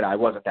Last Jedi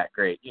wasn't that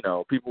great. You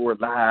know, people were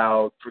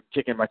loud,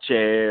 kicking my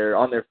chair,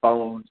 on their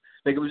phones.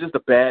 Like, it was just a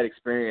bad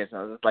experience.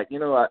 I was like, you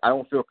know, I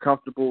don't feel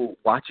comfortable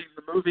watching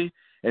the movie.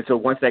 And so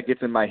once that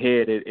gets in my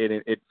head,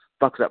 it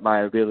fucks up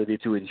my ability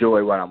to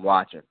enjoy what I'm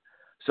watching.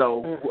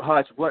 So,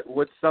 Hutch,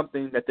 what's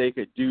something that they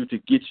could do to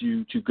get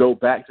you to go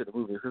back to the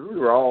movie? Because we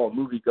were all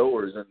movie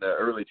goers in the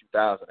early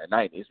 2000s and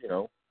 90s,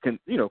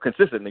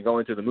 consistently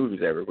going to the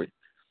movies every week.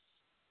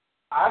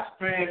 I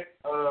spent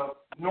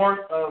north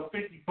of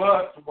 $50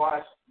 to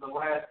watch The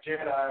Last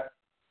Jedi.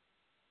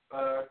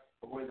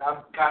 When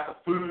I got the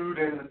food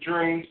and the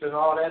drinks and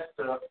all that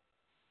stuff.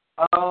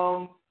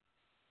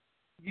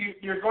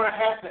 You're going to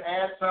have to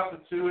add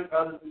something to it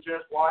other than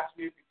just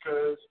watching it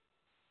because,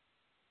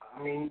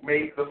 I mean,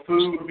 maybe the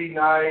food would be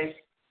nice,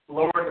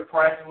 lowering the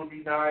prices would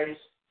be nice.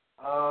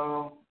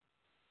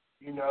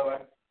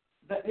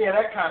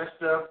 That kind of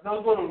stuff.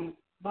 Those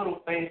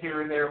little things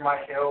here and there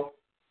might help.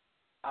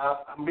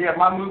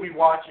 My movie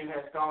watching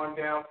has gone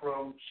down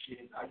from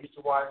I used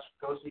to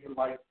go see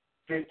like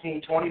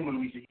 15, 20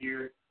 movies a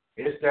year.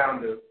 It's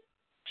down to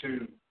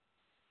 2.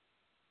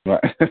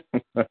 Right.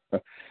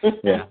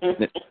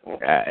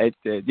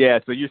 Yeah.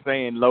 So you're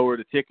saying lower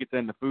the tickets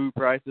and the food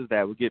prices,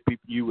 that would get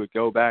people, you would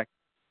go back?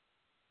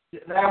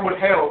 That would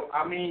help.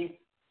 I mean,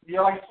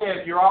 like I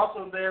said, you're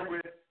also there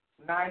with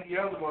 90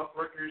 other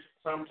motherfuckers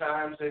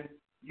sometimes, and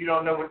you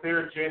don't know what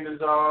their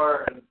agendas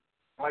are. And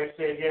like I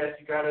said, yes,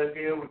 you got to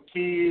deal with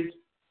kids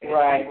and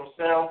people's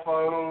cell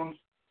phones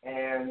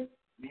and,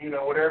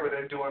 whatever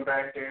they're doing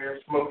back there,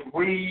 smoking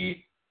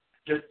weed,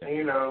 just,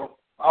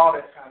 all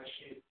that kind of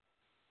shit.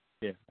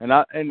 Yeah, and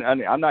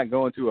I'm not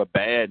going to a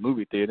bad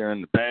movie theater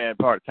in the bad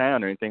part of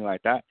town or anything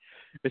like that.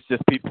 It's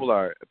just people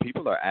are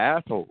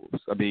assholes.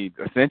 I mean,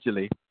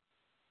 essentially,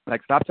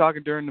 like, stop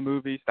talking during the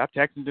movie, stop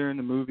texting during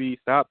the movie,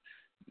 stop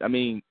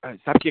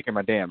kicking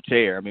my damn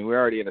chair. I mean, we're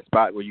already in a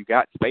spot where you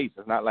got space.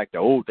 It's not like the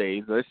old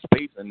days. There's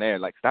space in there.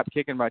 Like, stop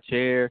kicking my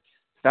chair.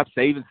 Stop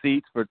saving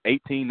seats for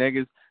 18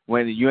 niggas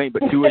when you ain't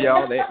but 2 of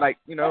y'all.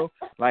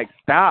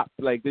 Stop.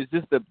 Like, there's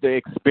just the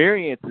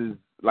experience is,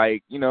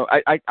 like,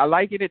 I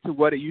liken it to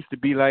what it used to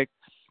be like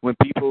when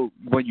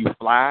you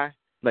fly.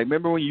 Like,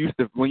 remember when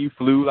you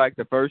flew, like,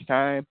 the first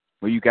time,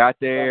 when you got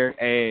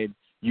there and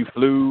you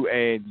flew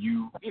and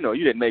you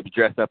didn't maybe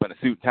dress up in a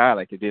suit and tie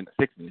like you did in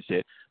the 60s and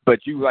shit, but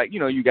you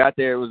got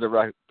there, it was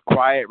a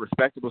quiet,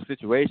 respectable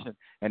situation,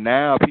 and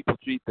now people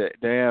treat the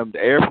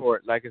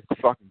airport like it's the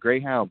fucking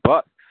Greyhound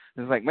bus.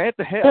 It's like, man, what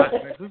the hell?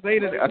 This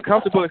ain't a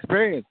comfortable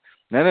experience.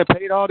 And they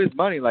paid all this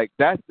money. Like,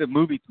 that's the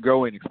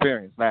movie-going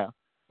experience now.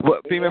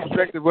 What female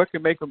perspective? What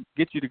can make them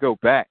get you to go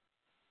back?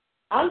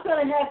 I'm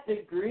going to have to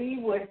agree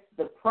with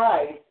the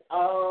price.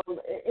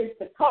 It's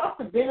the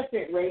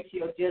cost-to-benefit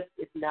ratio just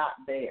is not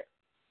there.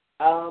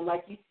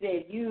 Like you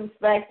said, you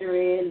factor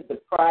in the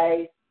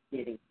price,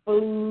 getting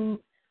food.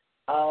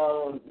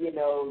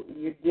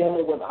 You're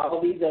dealing with all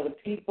these other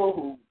people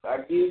who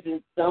are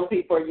some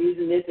people are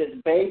using this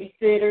as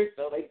babysitters,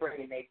 so they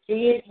bringing their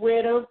kids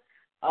with them.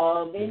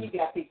 Then you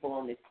got people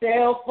on their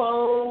cell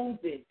phones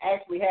and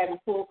actually having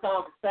full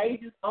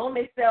conversations on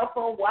their cell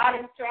phone while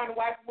they're trying to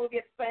watch a movie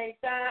at the same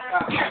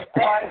time.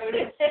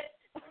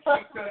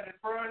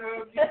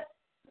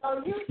 So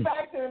you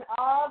factor in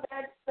all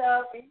that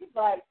stuff, and you're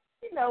like,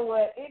 you know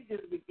what, it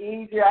just be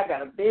easier. I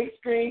got a big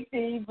screen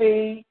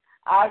TV.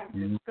 I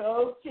can just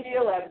go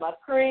chill at my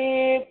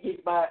crib,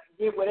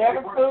 get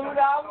whatever food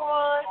I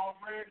want.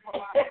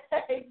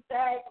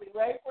 Exactly.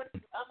 Wait for it to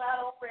come out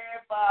on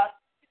Redbox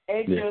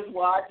and just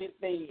watch it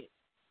then.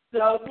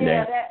 So,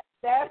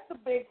 that's the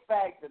big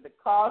factor. The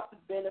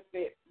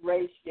cost-to-benefit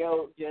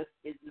ratio just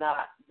is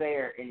not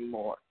there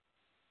anymore.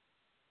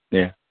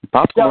 Yeah.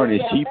 Popcorn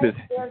is cheap as...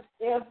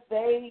 If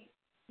they,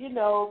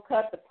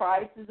 cut the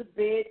prices a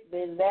bit,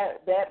 then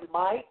that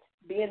might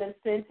be an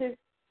incentive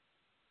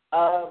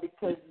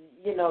because,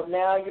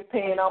 now you're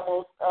paying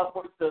almost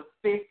upwards of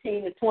 $15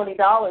 to $20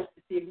 to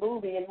see a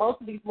movie, and most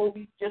of these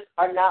movies just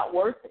are not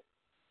worth it.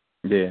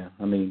 Yeah,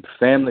 I mean,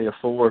 family of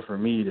four for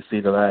me to see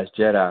The Last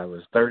Jedi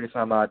was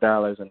 $30-some-odd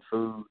in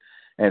food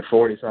and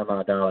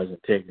 $40-some-odd in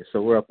tickets.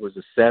 So we're upwards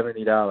of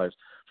 $70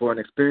 for an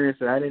experience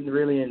that I didn't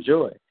really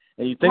enjoy.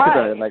 And you think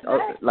about it,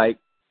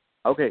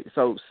 okay,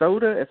 so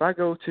soda, if I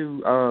go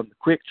to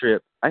Quick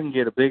Trip, I can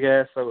get a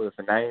big-ass soda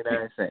for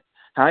 99 cents.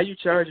 How are you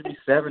charging me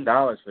 $7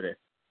 for that?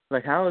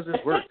 Like, how does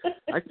this work?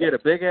 I can get a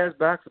big-ass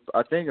box of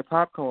a thing of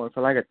popcorn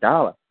for like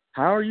 $1.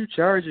 How are you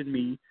charging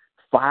me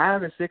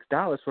 $5 and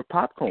 $6 for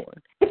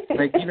popcorn?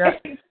 Like, you're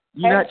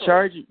not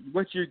charging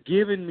what you're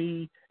giving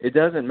me. It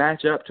doesn't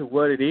match up to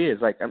what it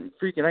is. Like, I can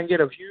get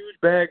a huge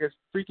bag of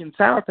freaking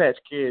Sour Patch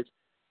Kids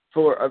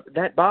for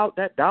that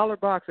dollar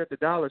box at the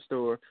dollar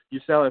store. You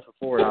sell it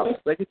for $4.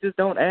 Like, it just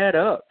don't add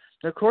up.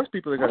 Of course,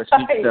 people are going to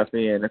sneak stuff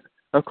in.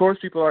 Of course,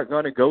 people aren't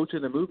going to go to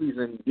the movies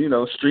and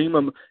stream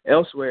them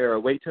elsewhere or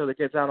wait till it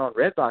gets out on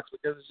Redbox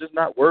because it's just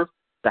not worth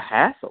the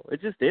hassle.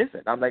 It just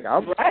isn't. I'm like,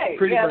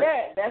 pretty much.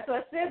 That's what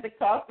I said. The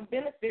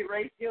cost-to-benefit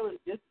ratio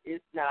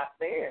is not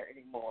there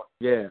anymore.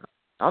 Yeah,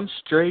 I'm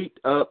straight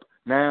up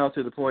now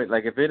to the point.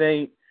 Like, if it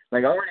ain't,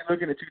 like, I'm already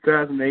looking at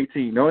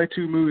 2018. The only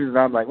two movies that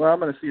I'm like, well, I'm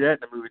going to see that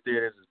in the movie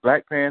theaters is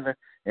Black Panther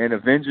and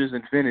Avengers: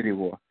 Infinity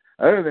War.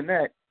 Other than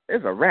that,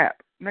 it's a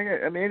wrap.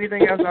 I mean,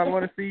 anything else I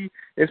want to see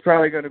is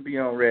probably going to be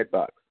on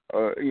Redbox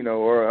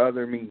or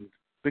other means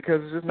because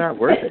it's just not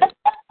worth it.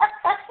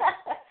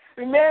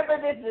 Remember,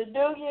 this is the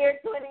new year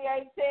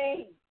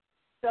 2018.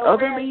 So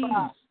other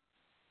means.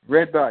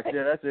 Redbox,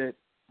 yeah, that's it.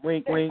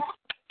 Wink, wink.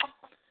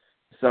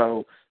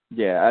 So,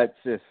 yeah, it's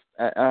just,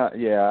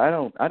 I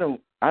don't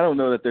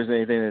know that there's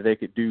anything that they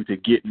could do to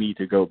get me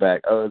to go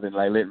back other than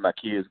like letting my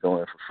kids go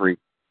in for free.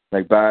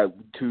 Like buy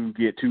 2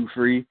 get 2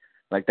 free.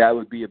 Like that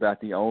would be about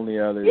the only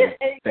other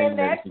thing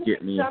that could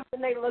get me. Something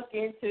they look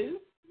into.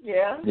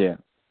 Yeah. Yeah.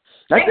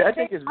 I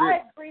think it's real.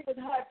 I agree with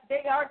Hutch.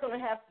 They are going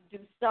to have to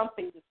do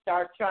something to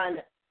start trying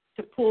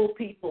to pull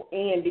people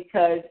in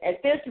because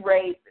at this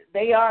rate,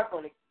 they are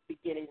going to be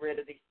getting rid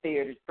of these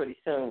theaters pretty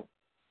soon,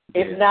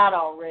 if not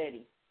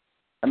already.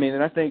 I mean,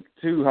 and I think,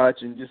 too,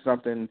 Hutch, and just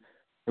something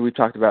that we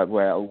talked about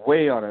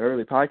way on an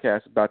early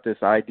podcast about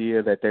this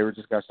idea that they were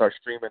just going to start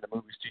streaming the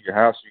movies to your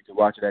house so you could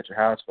watch it at your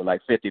house for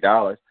like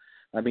 $50.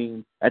 I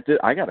mean,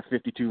 I got a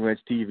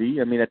 52-inch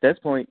TV. I mean, at this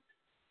point,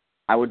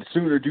 I would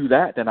sooner do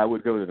that than I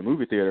would go to the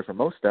movie theater for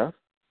most stuff.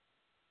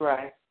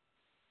 Right.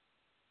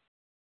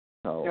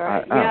 So,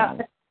 right.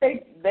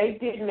 They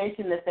did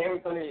mention that they were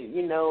going to,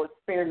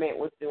 experiment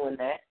with doing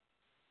that.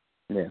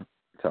 Yeah.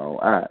 So,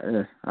 I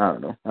don't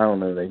know. I don't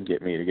know if they can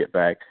get me to get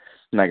back.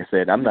 Like I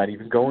said, I'm not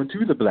even going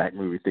to the black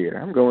movie theater.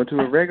 I'm going to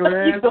a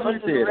regular-ass movie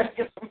theater.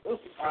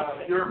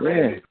 You're a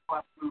movie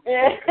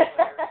theater.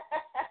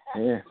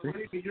 Yeah.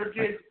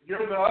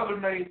 You're the other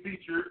main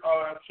feature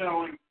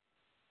showing.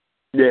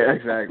 Yeah,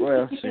 exactly.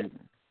 Well, shoot.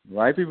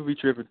 White people be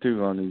tripping,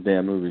 too, on these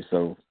damn movies,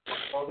 so.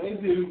 Oh, they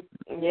do.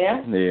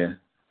 Yeah? Yeah.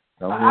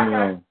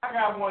 I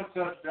got one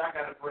subject I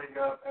got to bring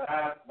up.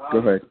 Go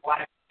ahead.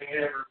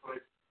 Ever, but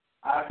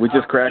we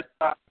just crossed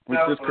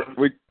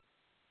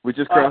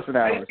an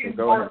hour, so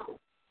go ahead.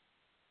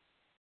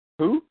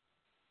 Who?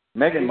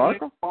 Meghan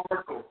Markle?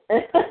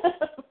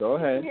 Go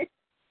ahead.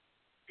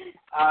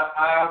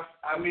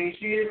 I mean,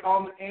 she is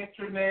on the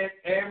internet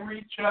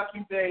every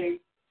chucking day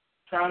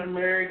trying to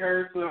marry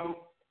her some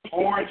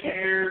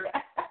orange-haired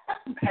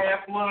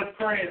half-blood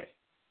prince.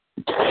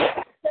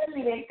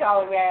 They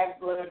call him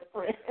half-blood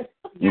prince.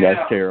 Yeah.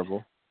 That's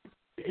terrible.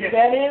 Yeah.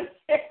 That is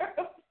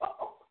terrible.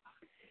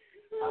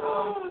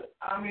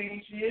 I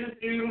mean, she is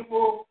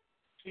beautiful.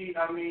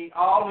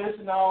 All this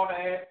and all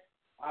that.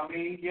 I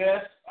mean,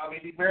 yes. I mean,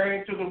 she's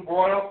married to the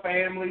royal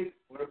family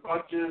with a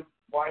bunch of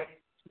white,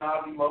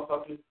 snobby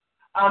motherfuckers.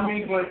 I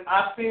mean, but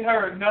I've seen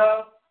her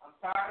enough. I'm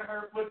tired of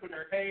her flipping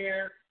her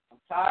hair. I'm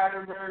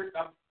tired of her?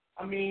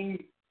 I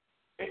mean,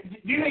 do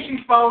you think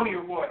she's phony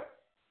or what?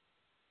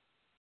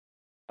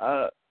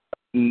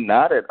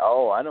 Not at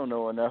all. I don't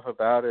know enough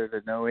about her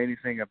to know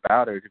anything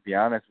about her, to be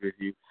honest with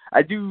you.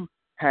 I do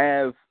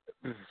have,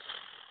 this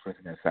is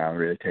going to sound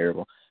really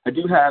terrible, I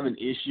do have an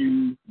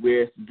issue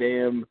with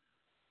them,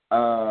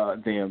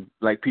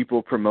 like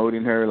people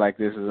promoting her like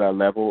this is a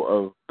level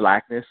of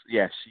blackness.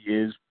 Yes, she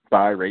is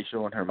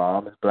biracial and her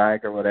mom is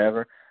black or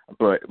whatever,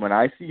 but when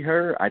I see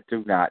her, I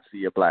do not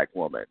see a black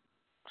woman.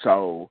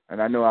 So,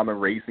 and I know I'm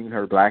erasing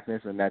her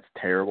blackness, and that's a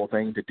terrible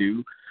thing to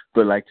do,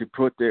 but like to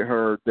put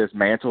this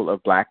mantle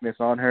of blackness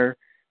on her,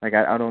 like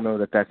I don't know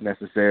that that's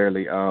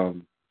necessarily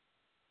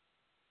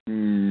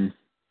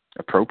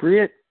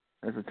appropriate.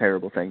 That's a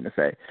terrible thing to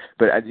say,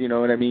 but you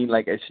know what I mean.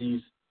 Like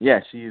she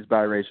is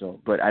biracial,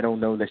 but I don't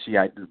know that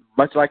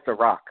much like The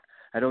Rock.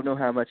 I don't know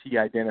how much he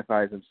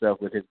identifies himself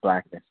with his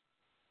blackness,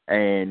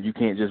 and you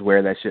can't just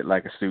wear that shit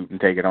like a suit and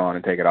take it on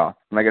and take it off.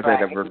 Like I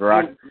said, The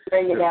Rock,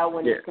 bring it out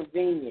when it's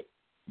convenient.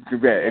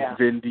 It's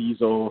Vin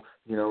Diesel.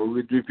 You know,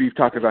 we've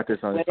talked about this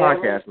on this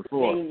podcast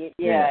before.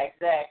 Yeah,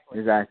 exactly.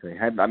 Exactly.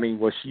 I mean,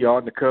 was she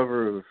on the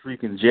cover of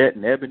freaking Jet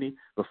and Ebony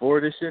before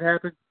this shit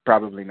happened?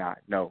 Probably not.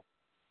 No.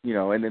 You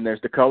know, and then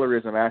there's the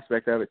colorism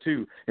aspect of it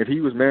too. If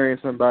he was marrying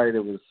somebody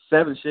that was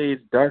 7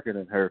 shades darker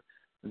than her,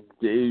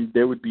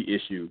 there would be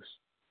issues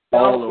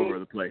all over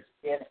the place.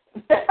 Yes.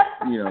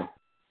 You know,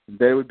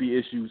 there would be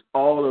issues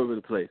all over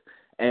the place.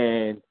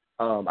 And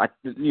I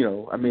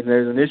mean,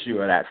 there's an issue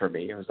of that for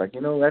me. It was like,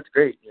 you know, that's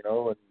great, you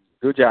know, and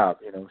good job.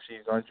 You know,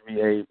 she's going to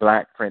be a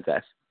black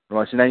princess.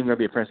 Well, she's not even going to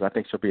be a princess. I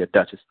think she'll be a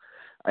duchess.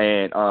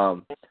 And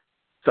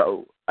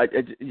so,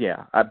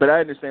 but I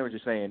understand what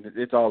you're saying.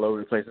 It's all over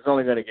the place. It's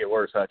only going to get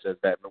worse, such as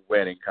that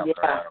wedding comes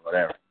around or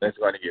whatever. That's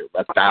going to get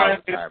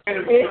 1,000 times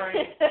worse.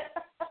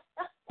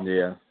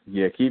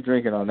 Yeah, keep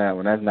drinking on that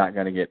one. That's not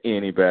going to get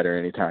any better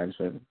anytime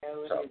soon.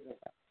 So,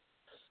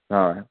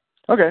 all right.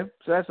 Okay,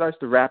 so that's nice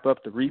to wrap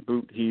up the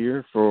reboot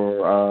here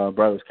for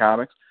Brothers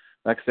Comics.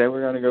 Like I said,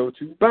 we're going to go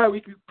to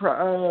bi-weekly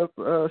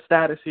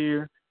status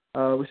here.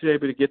 We should be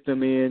able to get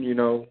them in, you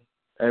know,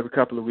 every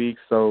couple of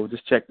weeks. So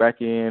just check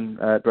back in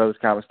at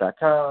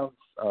brotherscomics.com,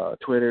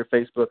 Twitter,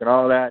 Facebook, and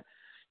all that.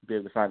 You'll be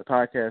able to find the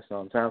podcast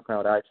on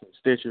SoundCloud, iTunes,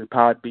 Stitcher,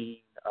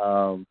 Podbean.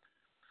 All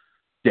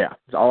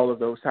of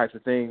those types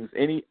of things.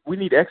 We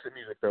need exit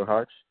music, though,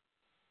 Hutch.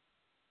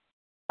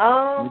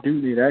 We do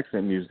need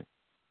exit music.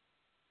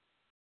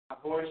 My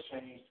voice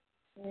changed.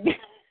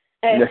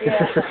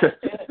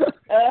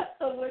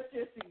 What's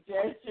your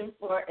suggestion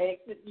for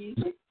exit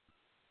music?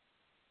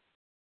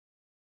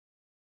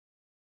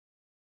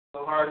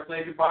 So hard to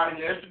say goodbye to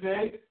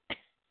yesterday.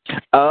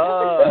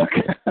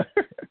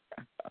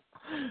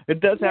 It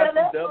does have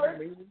some double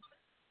meaning.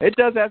 It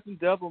does have some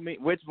double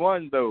meaning. Which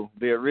one, though?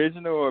 The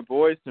original or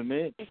Boys to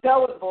Men?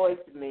 Go with Boys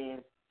to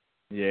Men.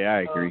 Yeah,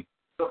 I agree.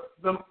 The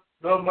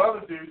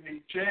other dudes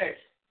need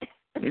checks.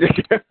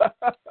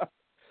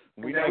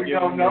 We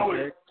don't know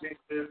it.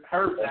 It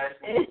hurts,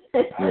 actually.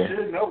 I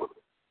should know it.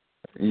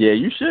 Yeah,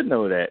 you should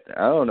know that.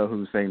 I don't know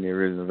who sang the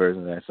original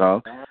version of that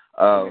song.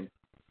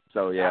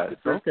 So, yeah,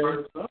 it's okay.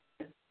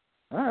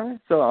 All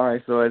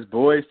right. So as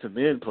Boys to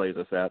Men plays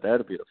us out,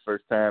 that'll be the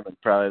first time and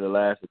probably the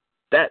last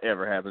that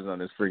ever happens on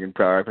this freaking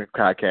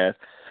podcast.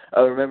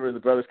 Remember, the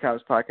Brothers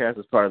Comics Podcast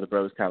is part of the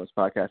Brothers Comics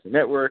Podcasting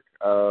Network.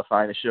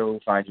 Find the show,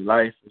 Find Your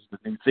Life is the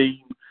new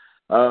theme.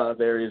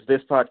 There is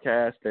this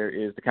podcast. There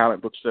is the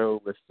Comic Book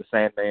Show with the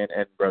Sandman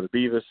and Brother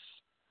Beavis.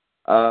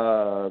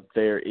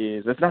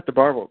 It's not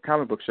the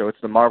Comic Book Show,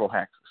 it's the Marvel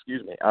Hacks,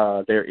 excuse me.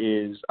 There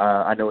is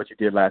I Know What You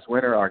Did Last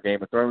Winter, our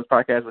Game of Thrones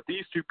podcast. With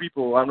these two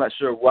people, I'm not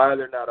sure why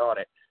they're not on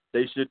it.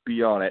 They should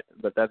be on it,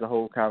 but that's a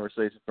whole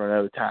conversation for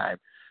another time.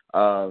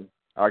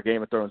 Our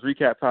Game of Thrones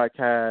recap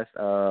podcast,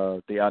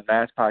 the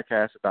Unmasked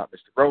podcast about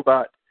Mr.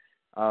 Robot.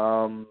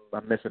 I'm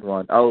missing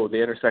one. Oh,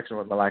 the Intersection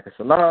with Malika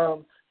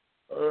Salam.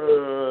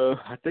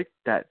 I think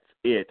that's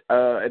it.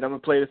 And I'm going to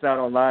play this out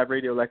on live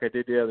radio like I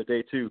did the other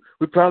day, too.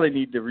 We probably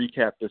need to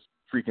recap this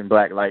freaking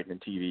Black Lightning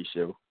TV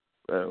show.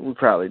 We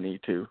probably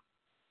need to.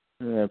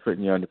 I'm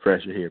putting you under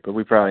pressure here, but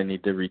we probably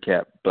need to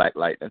recap Black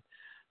Lightning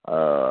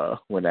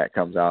when that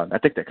comes on. I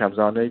think that comes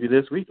on maybe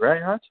this week,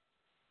 right, Hutch?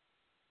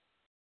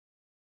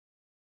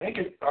 I think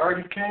it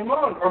already came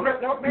on.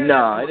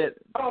 No, it didn't.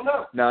 I don't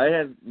know. No, it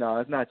hasn't. No,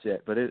 it's not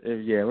yet. But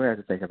we have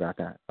to think about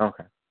that.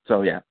 Okay.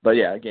 So again,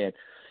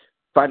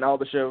 find all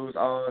the shows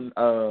on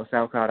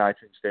SoundCloud,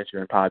 iTunes, Stitcher,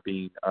 and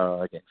Podbean.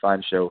 Again,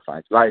 find the show,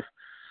 find life,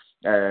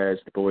 as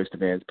the Boys to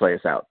Men play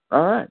us out.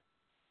 All right.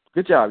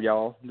 Good job,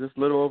 y'all. Just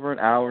a little over an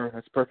hour.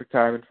 That's perfect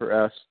timing for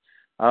us.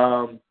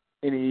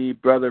 Any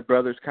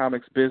Brothers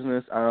Comics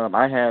business?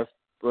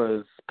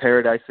 Was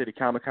Paradise City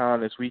Comic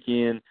Con this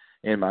weekend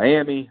in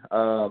Miami,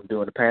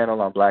 doing a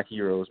panel on Black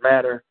Heroes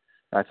Matter.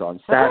 That's on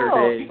Saturday.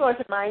 Oh, you're going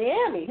to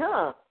Miami,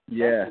 huh?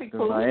 Yeah,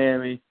 cool.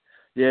 Miami.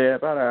 Yeah,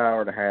 about an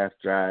hour and a half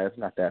drive,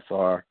 not that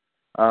far.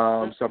 So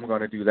I'm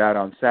going to do that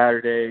on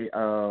Saturday.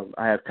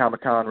 I have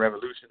Comic-Con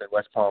Revolution in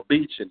West Palm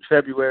Beach in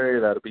February.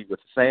 That'll be with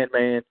the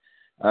Sandman.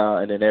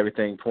 And then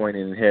everything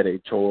pointing and heading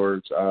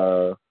towards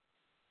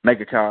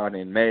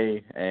MegaCon in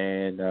May,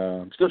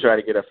 and still trying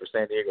to get up for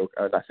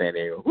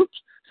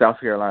South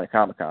Carolina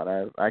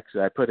Comic-Con. I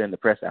put in the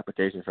press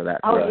application for that.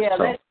 Oh, yeah,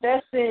 so.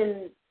 That's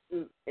in,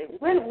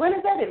 when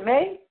is that, in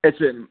May? It's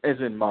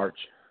in March.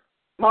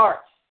 March.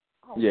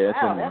 Oh, yeah, it's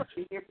wow, in March.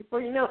 That'll be here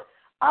before you know.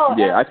 Oh,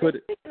 yeah, I put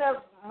it. Speaking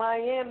of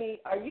Miami,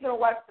 are you going to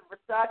watch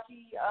the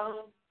Versace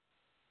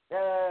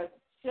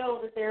show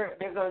that they're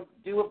going to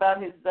do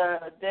about his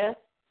death?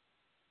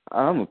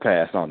 I'm going to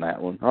pass on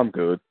that one. I'm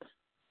good.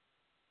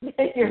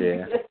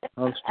 Yeah,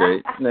 I'm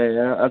straight.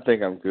 Yeah, I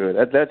think I'm good.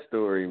 That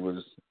story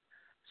was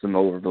some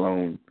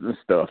overblown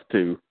stuff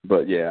too,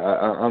 but yeah,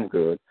 I'm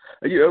good.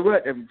 You know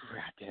what? God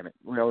damn it,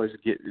 we always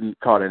get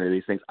caught into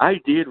these things. I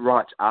did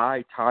watch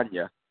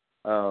Tanya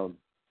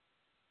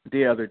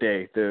the other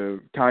day,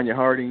 the Tanya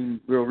Harding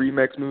real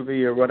remix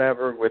movie or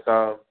whatever with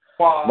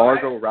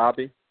Margot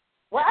Robbie.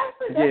 Well,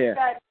 actually, that's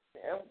got,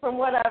 from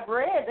what I've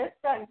read, that's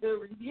gotten good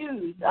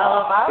reviews.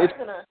 I was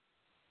gonna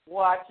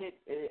watch it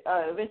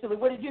eventually.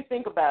 What did you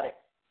think about it?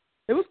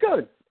 It was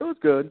good.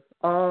 Okay.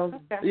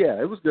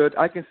 Yeah, it was good.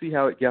 I can see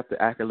how it got the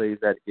accolades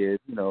that it did.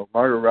 You know,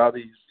 Margot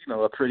Robbie's,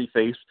 a pretty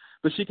face,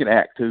 but she can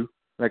act too.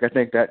 Like, I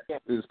think that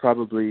is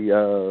probably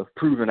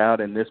proven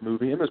out in this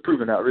movie. It was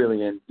proven out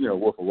really in,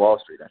 Wolf of Wall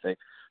Street, I think.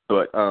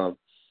 But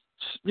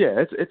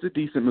yeah, it's a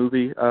decent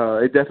movie.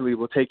 It definitely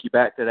will take you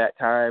back to that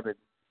time, and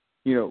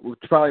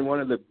it's probably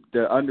one of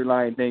the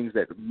underlying things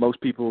that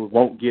most people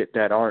won't get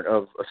that aren't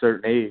of a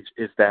certain age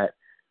is that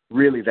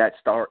really that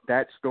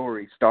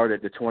story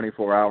started the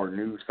 24-hour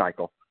news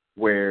cycle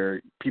where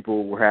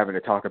people were having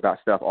to talk about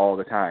stuff all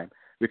the time,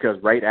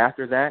 because right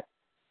after that,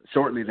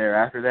 shortly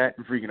thereafter that,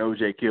 freaking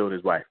OJ killed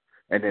his wife,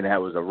 and then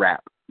that was a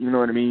wrap. You know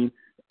what I mean?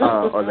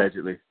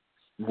 Allegedly,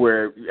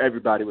 where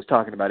everybody was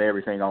talking about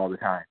everything all the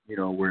time.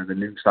 Where the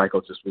news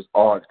cycle just was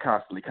on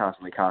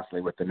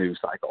constantly with the news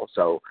cycle.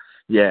 So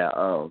yeah,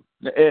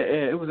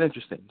 it was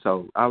interesting.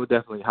 So I would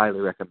definitely highly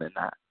recommend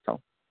that.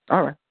 So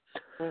all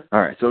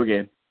right. So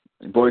again,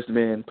 Boys to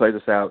Men, play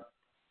this out.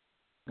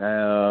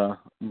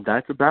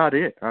 That's about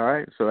it. All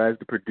right. So as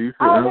the producer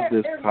of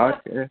this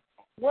podcast,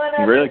 one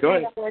other really go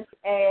thing I want to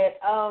add.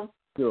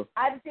 Sure.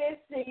 I did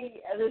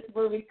see this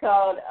movie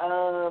called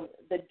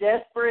The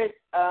Desperate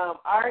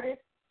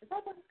Artist. Is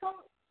that what it's called?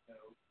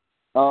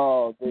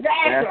 Oh, The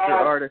Disaster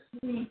Artist.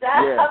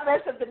 I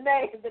messed up the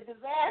name. The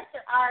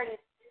Disaster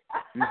Artist.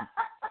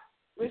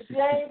 With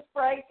James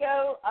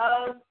Franco.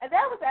 And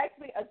that was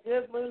actually a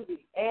good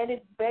movie. And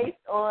it's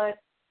based on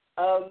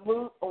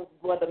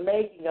the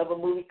making of a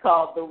movie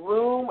called The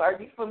Room. Are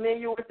you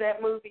familiar with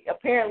that movie?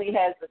 Apparently it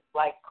has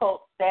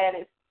cult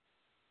status,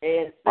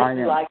 and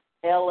especially like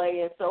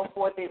LA and so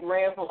forth. It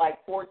ran for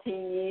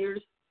 14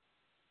 years.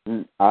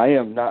 I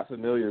am not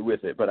familiar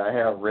with it, but I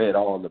have read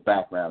all of the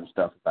background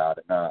stuff about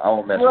it. I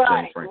won't mess with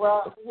James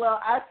Franco. Well,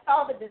 I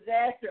saw The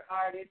Disaster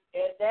Artist,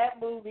 and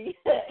that movie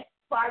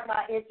sparked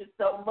my interest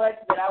so much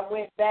that I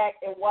went back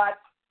and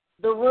watched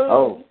The Room.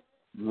 Oh,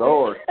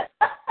 Lord.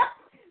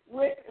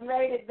 Which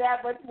made it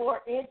that much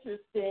more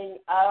interesting.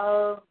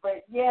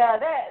 But yeah,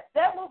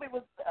 that movie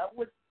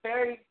was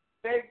very,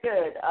 very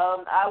good.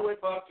 I would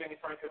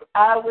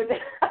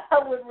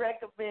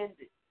recommend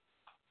it.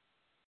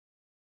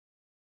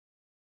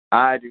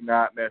 I do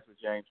not mess with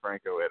James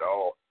Franco at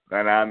all,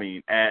 and I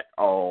mean at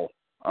all.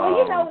 Well,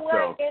 you know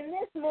what? In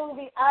this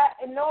movie,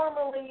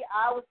 normally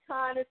I would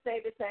kind of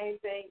say the same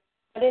thing,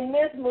 but in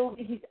this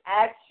movie, he's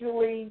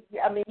actually,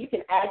 you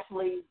can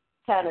actually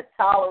kind of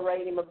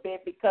tolerate him a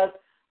bit because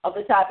of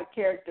the type of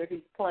character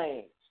he's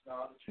playing.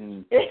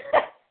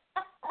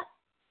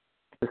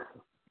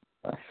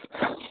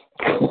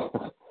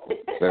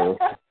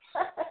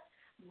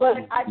 But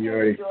I do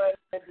enjoy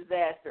The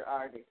Disaster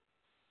Artist.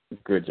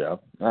 Good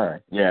job. All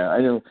right. Yeah,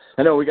 I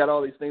know we got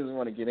all these things we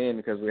want to get in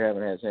because we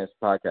haven't had a chance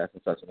to podcast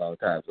in such a long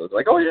time. So it's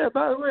like, oh, yeah,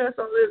 by the way, I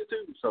saw this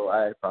too. So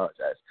I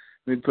apologize.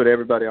 We need to put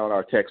everybody on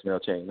our text mail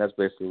chain. That's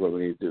basically what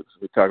we need to do. So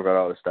we talk about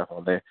all this stuff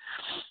on there.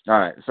 All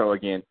right. So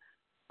again,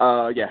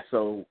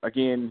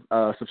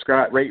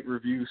 subscribe, rate,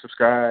 review,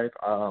 subscribe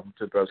to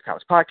the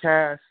Brothascomics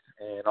podcast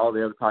and all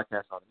the other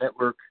podcasts on the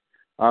network.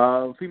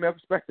 Female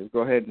Perspective,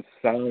 go ahead and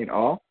sign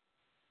off.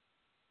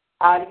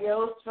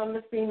 Adios from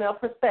the female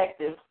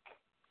perspective.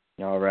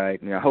 All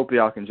right. Now, I hope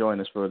y'all can join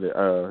us for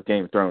the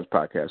Game of Thrones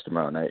podcast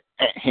tomorrow night.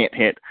 Hint,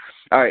 hint.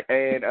 All right,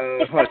 and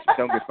hush,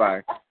 don't get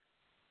fired.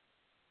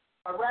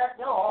 All right,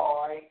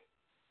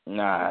 no.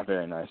 Nah,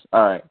 very nice.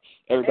 All right,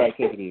 everybody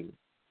take it easy.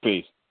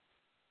 Peace.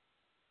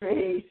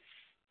 Peace.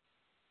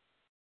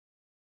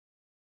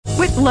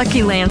 With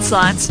Lucky Land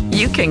Slots,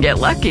 you can get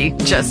lucky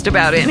just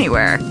about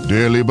anywhere.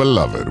 Dearly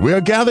beloved, we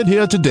are gathered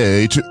here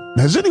today to...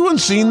 Has anyone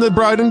seen the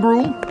bride and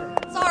groom?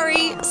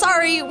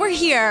 Sorry, we're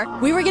here.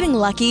 We were getting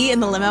lucky in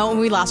the limo and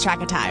we lost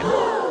track of time.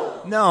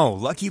 No,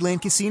 Lucky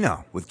Land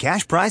Casino, with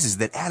cash prizes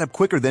that add up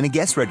quicker than a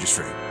guest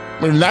registry.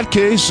 In that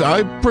case,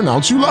 I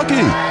pronounce you lucky.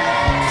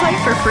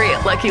 Play for free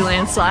at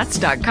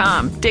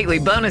LuckyLandSlots.com. Daily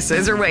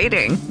bonuses are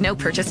waiting. No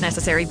purchase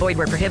necessary. Void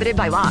where prohibited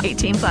by law.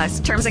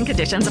 18+. Terms and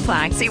conditions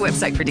apply. See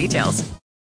website for details.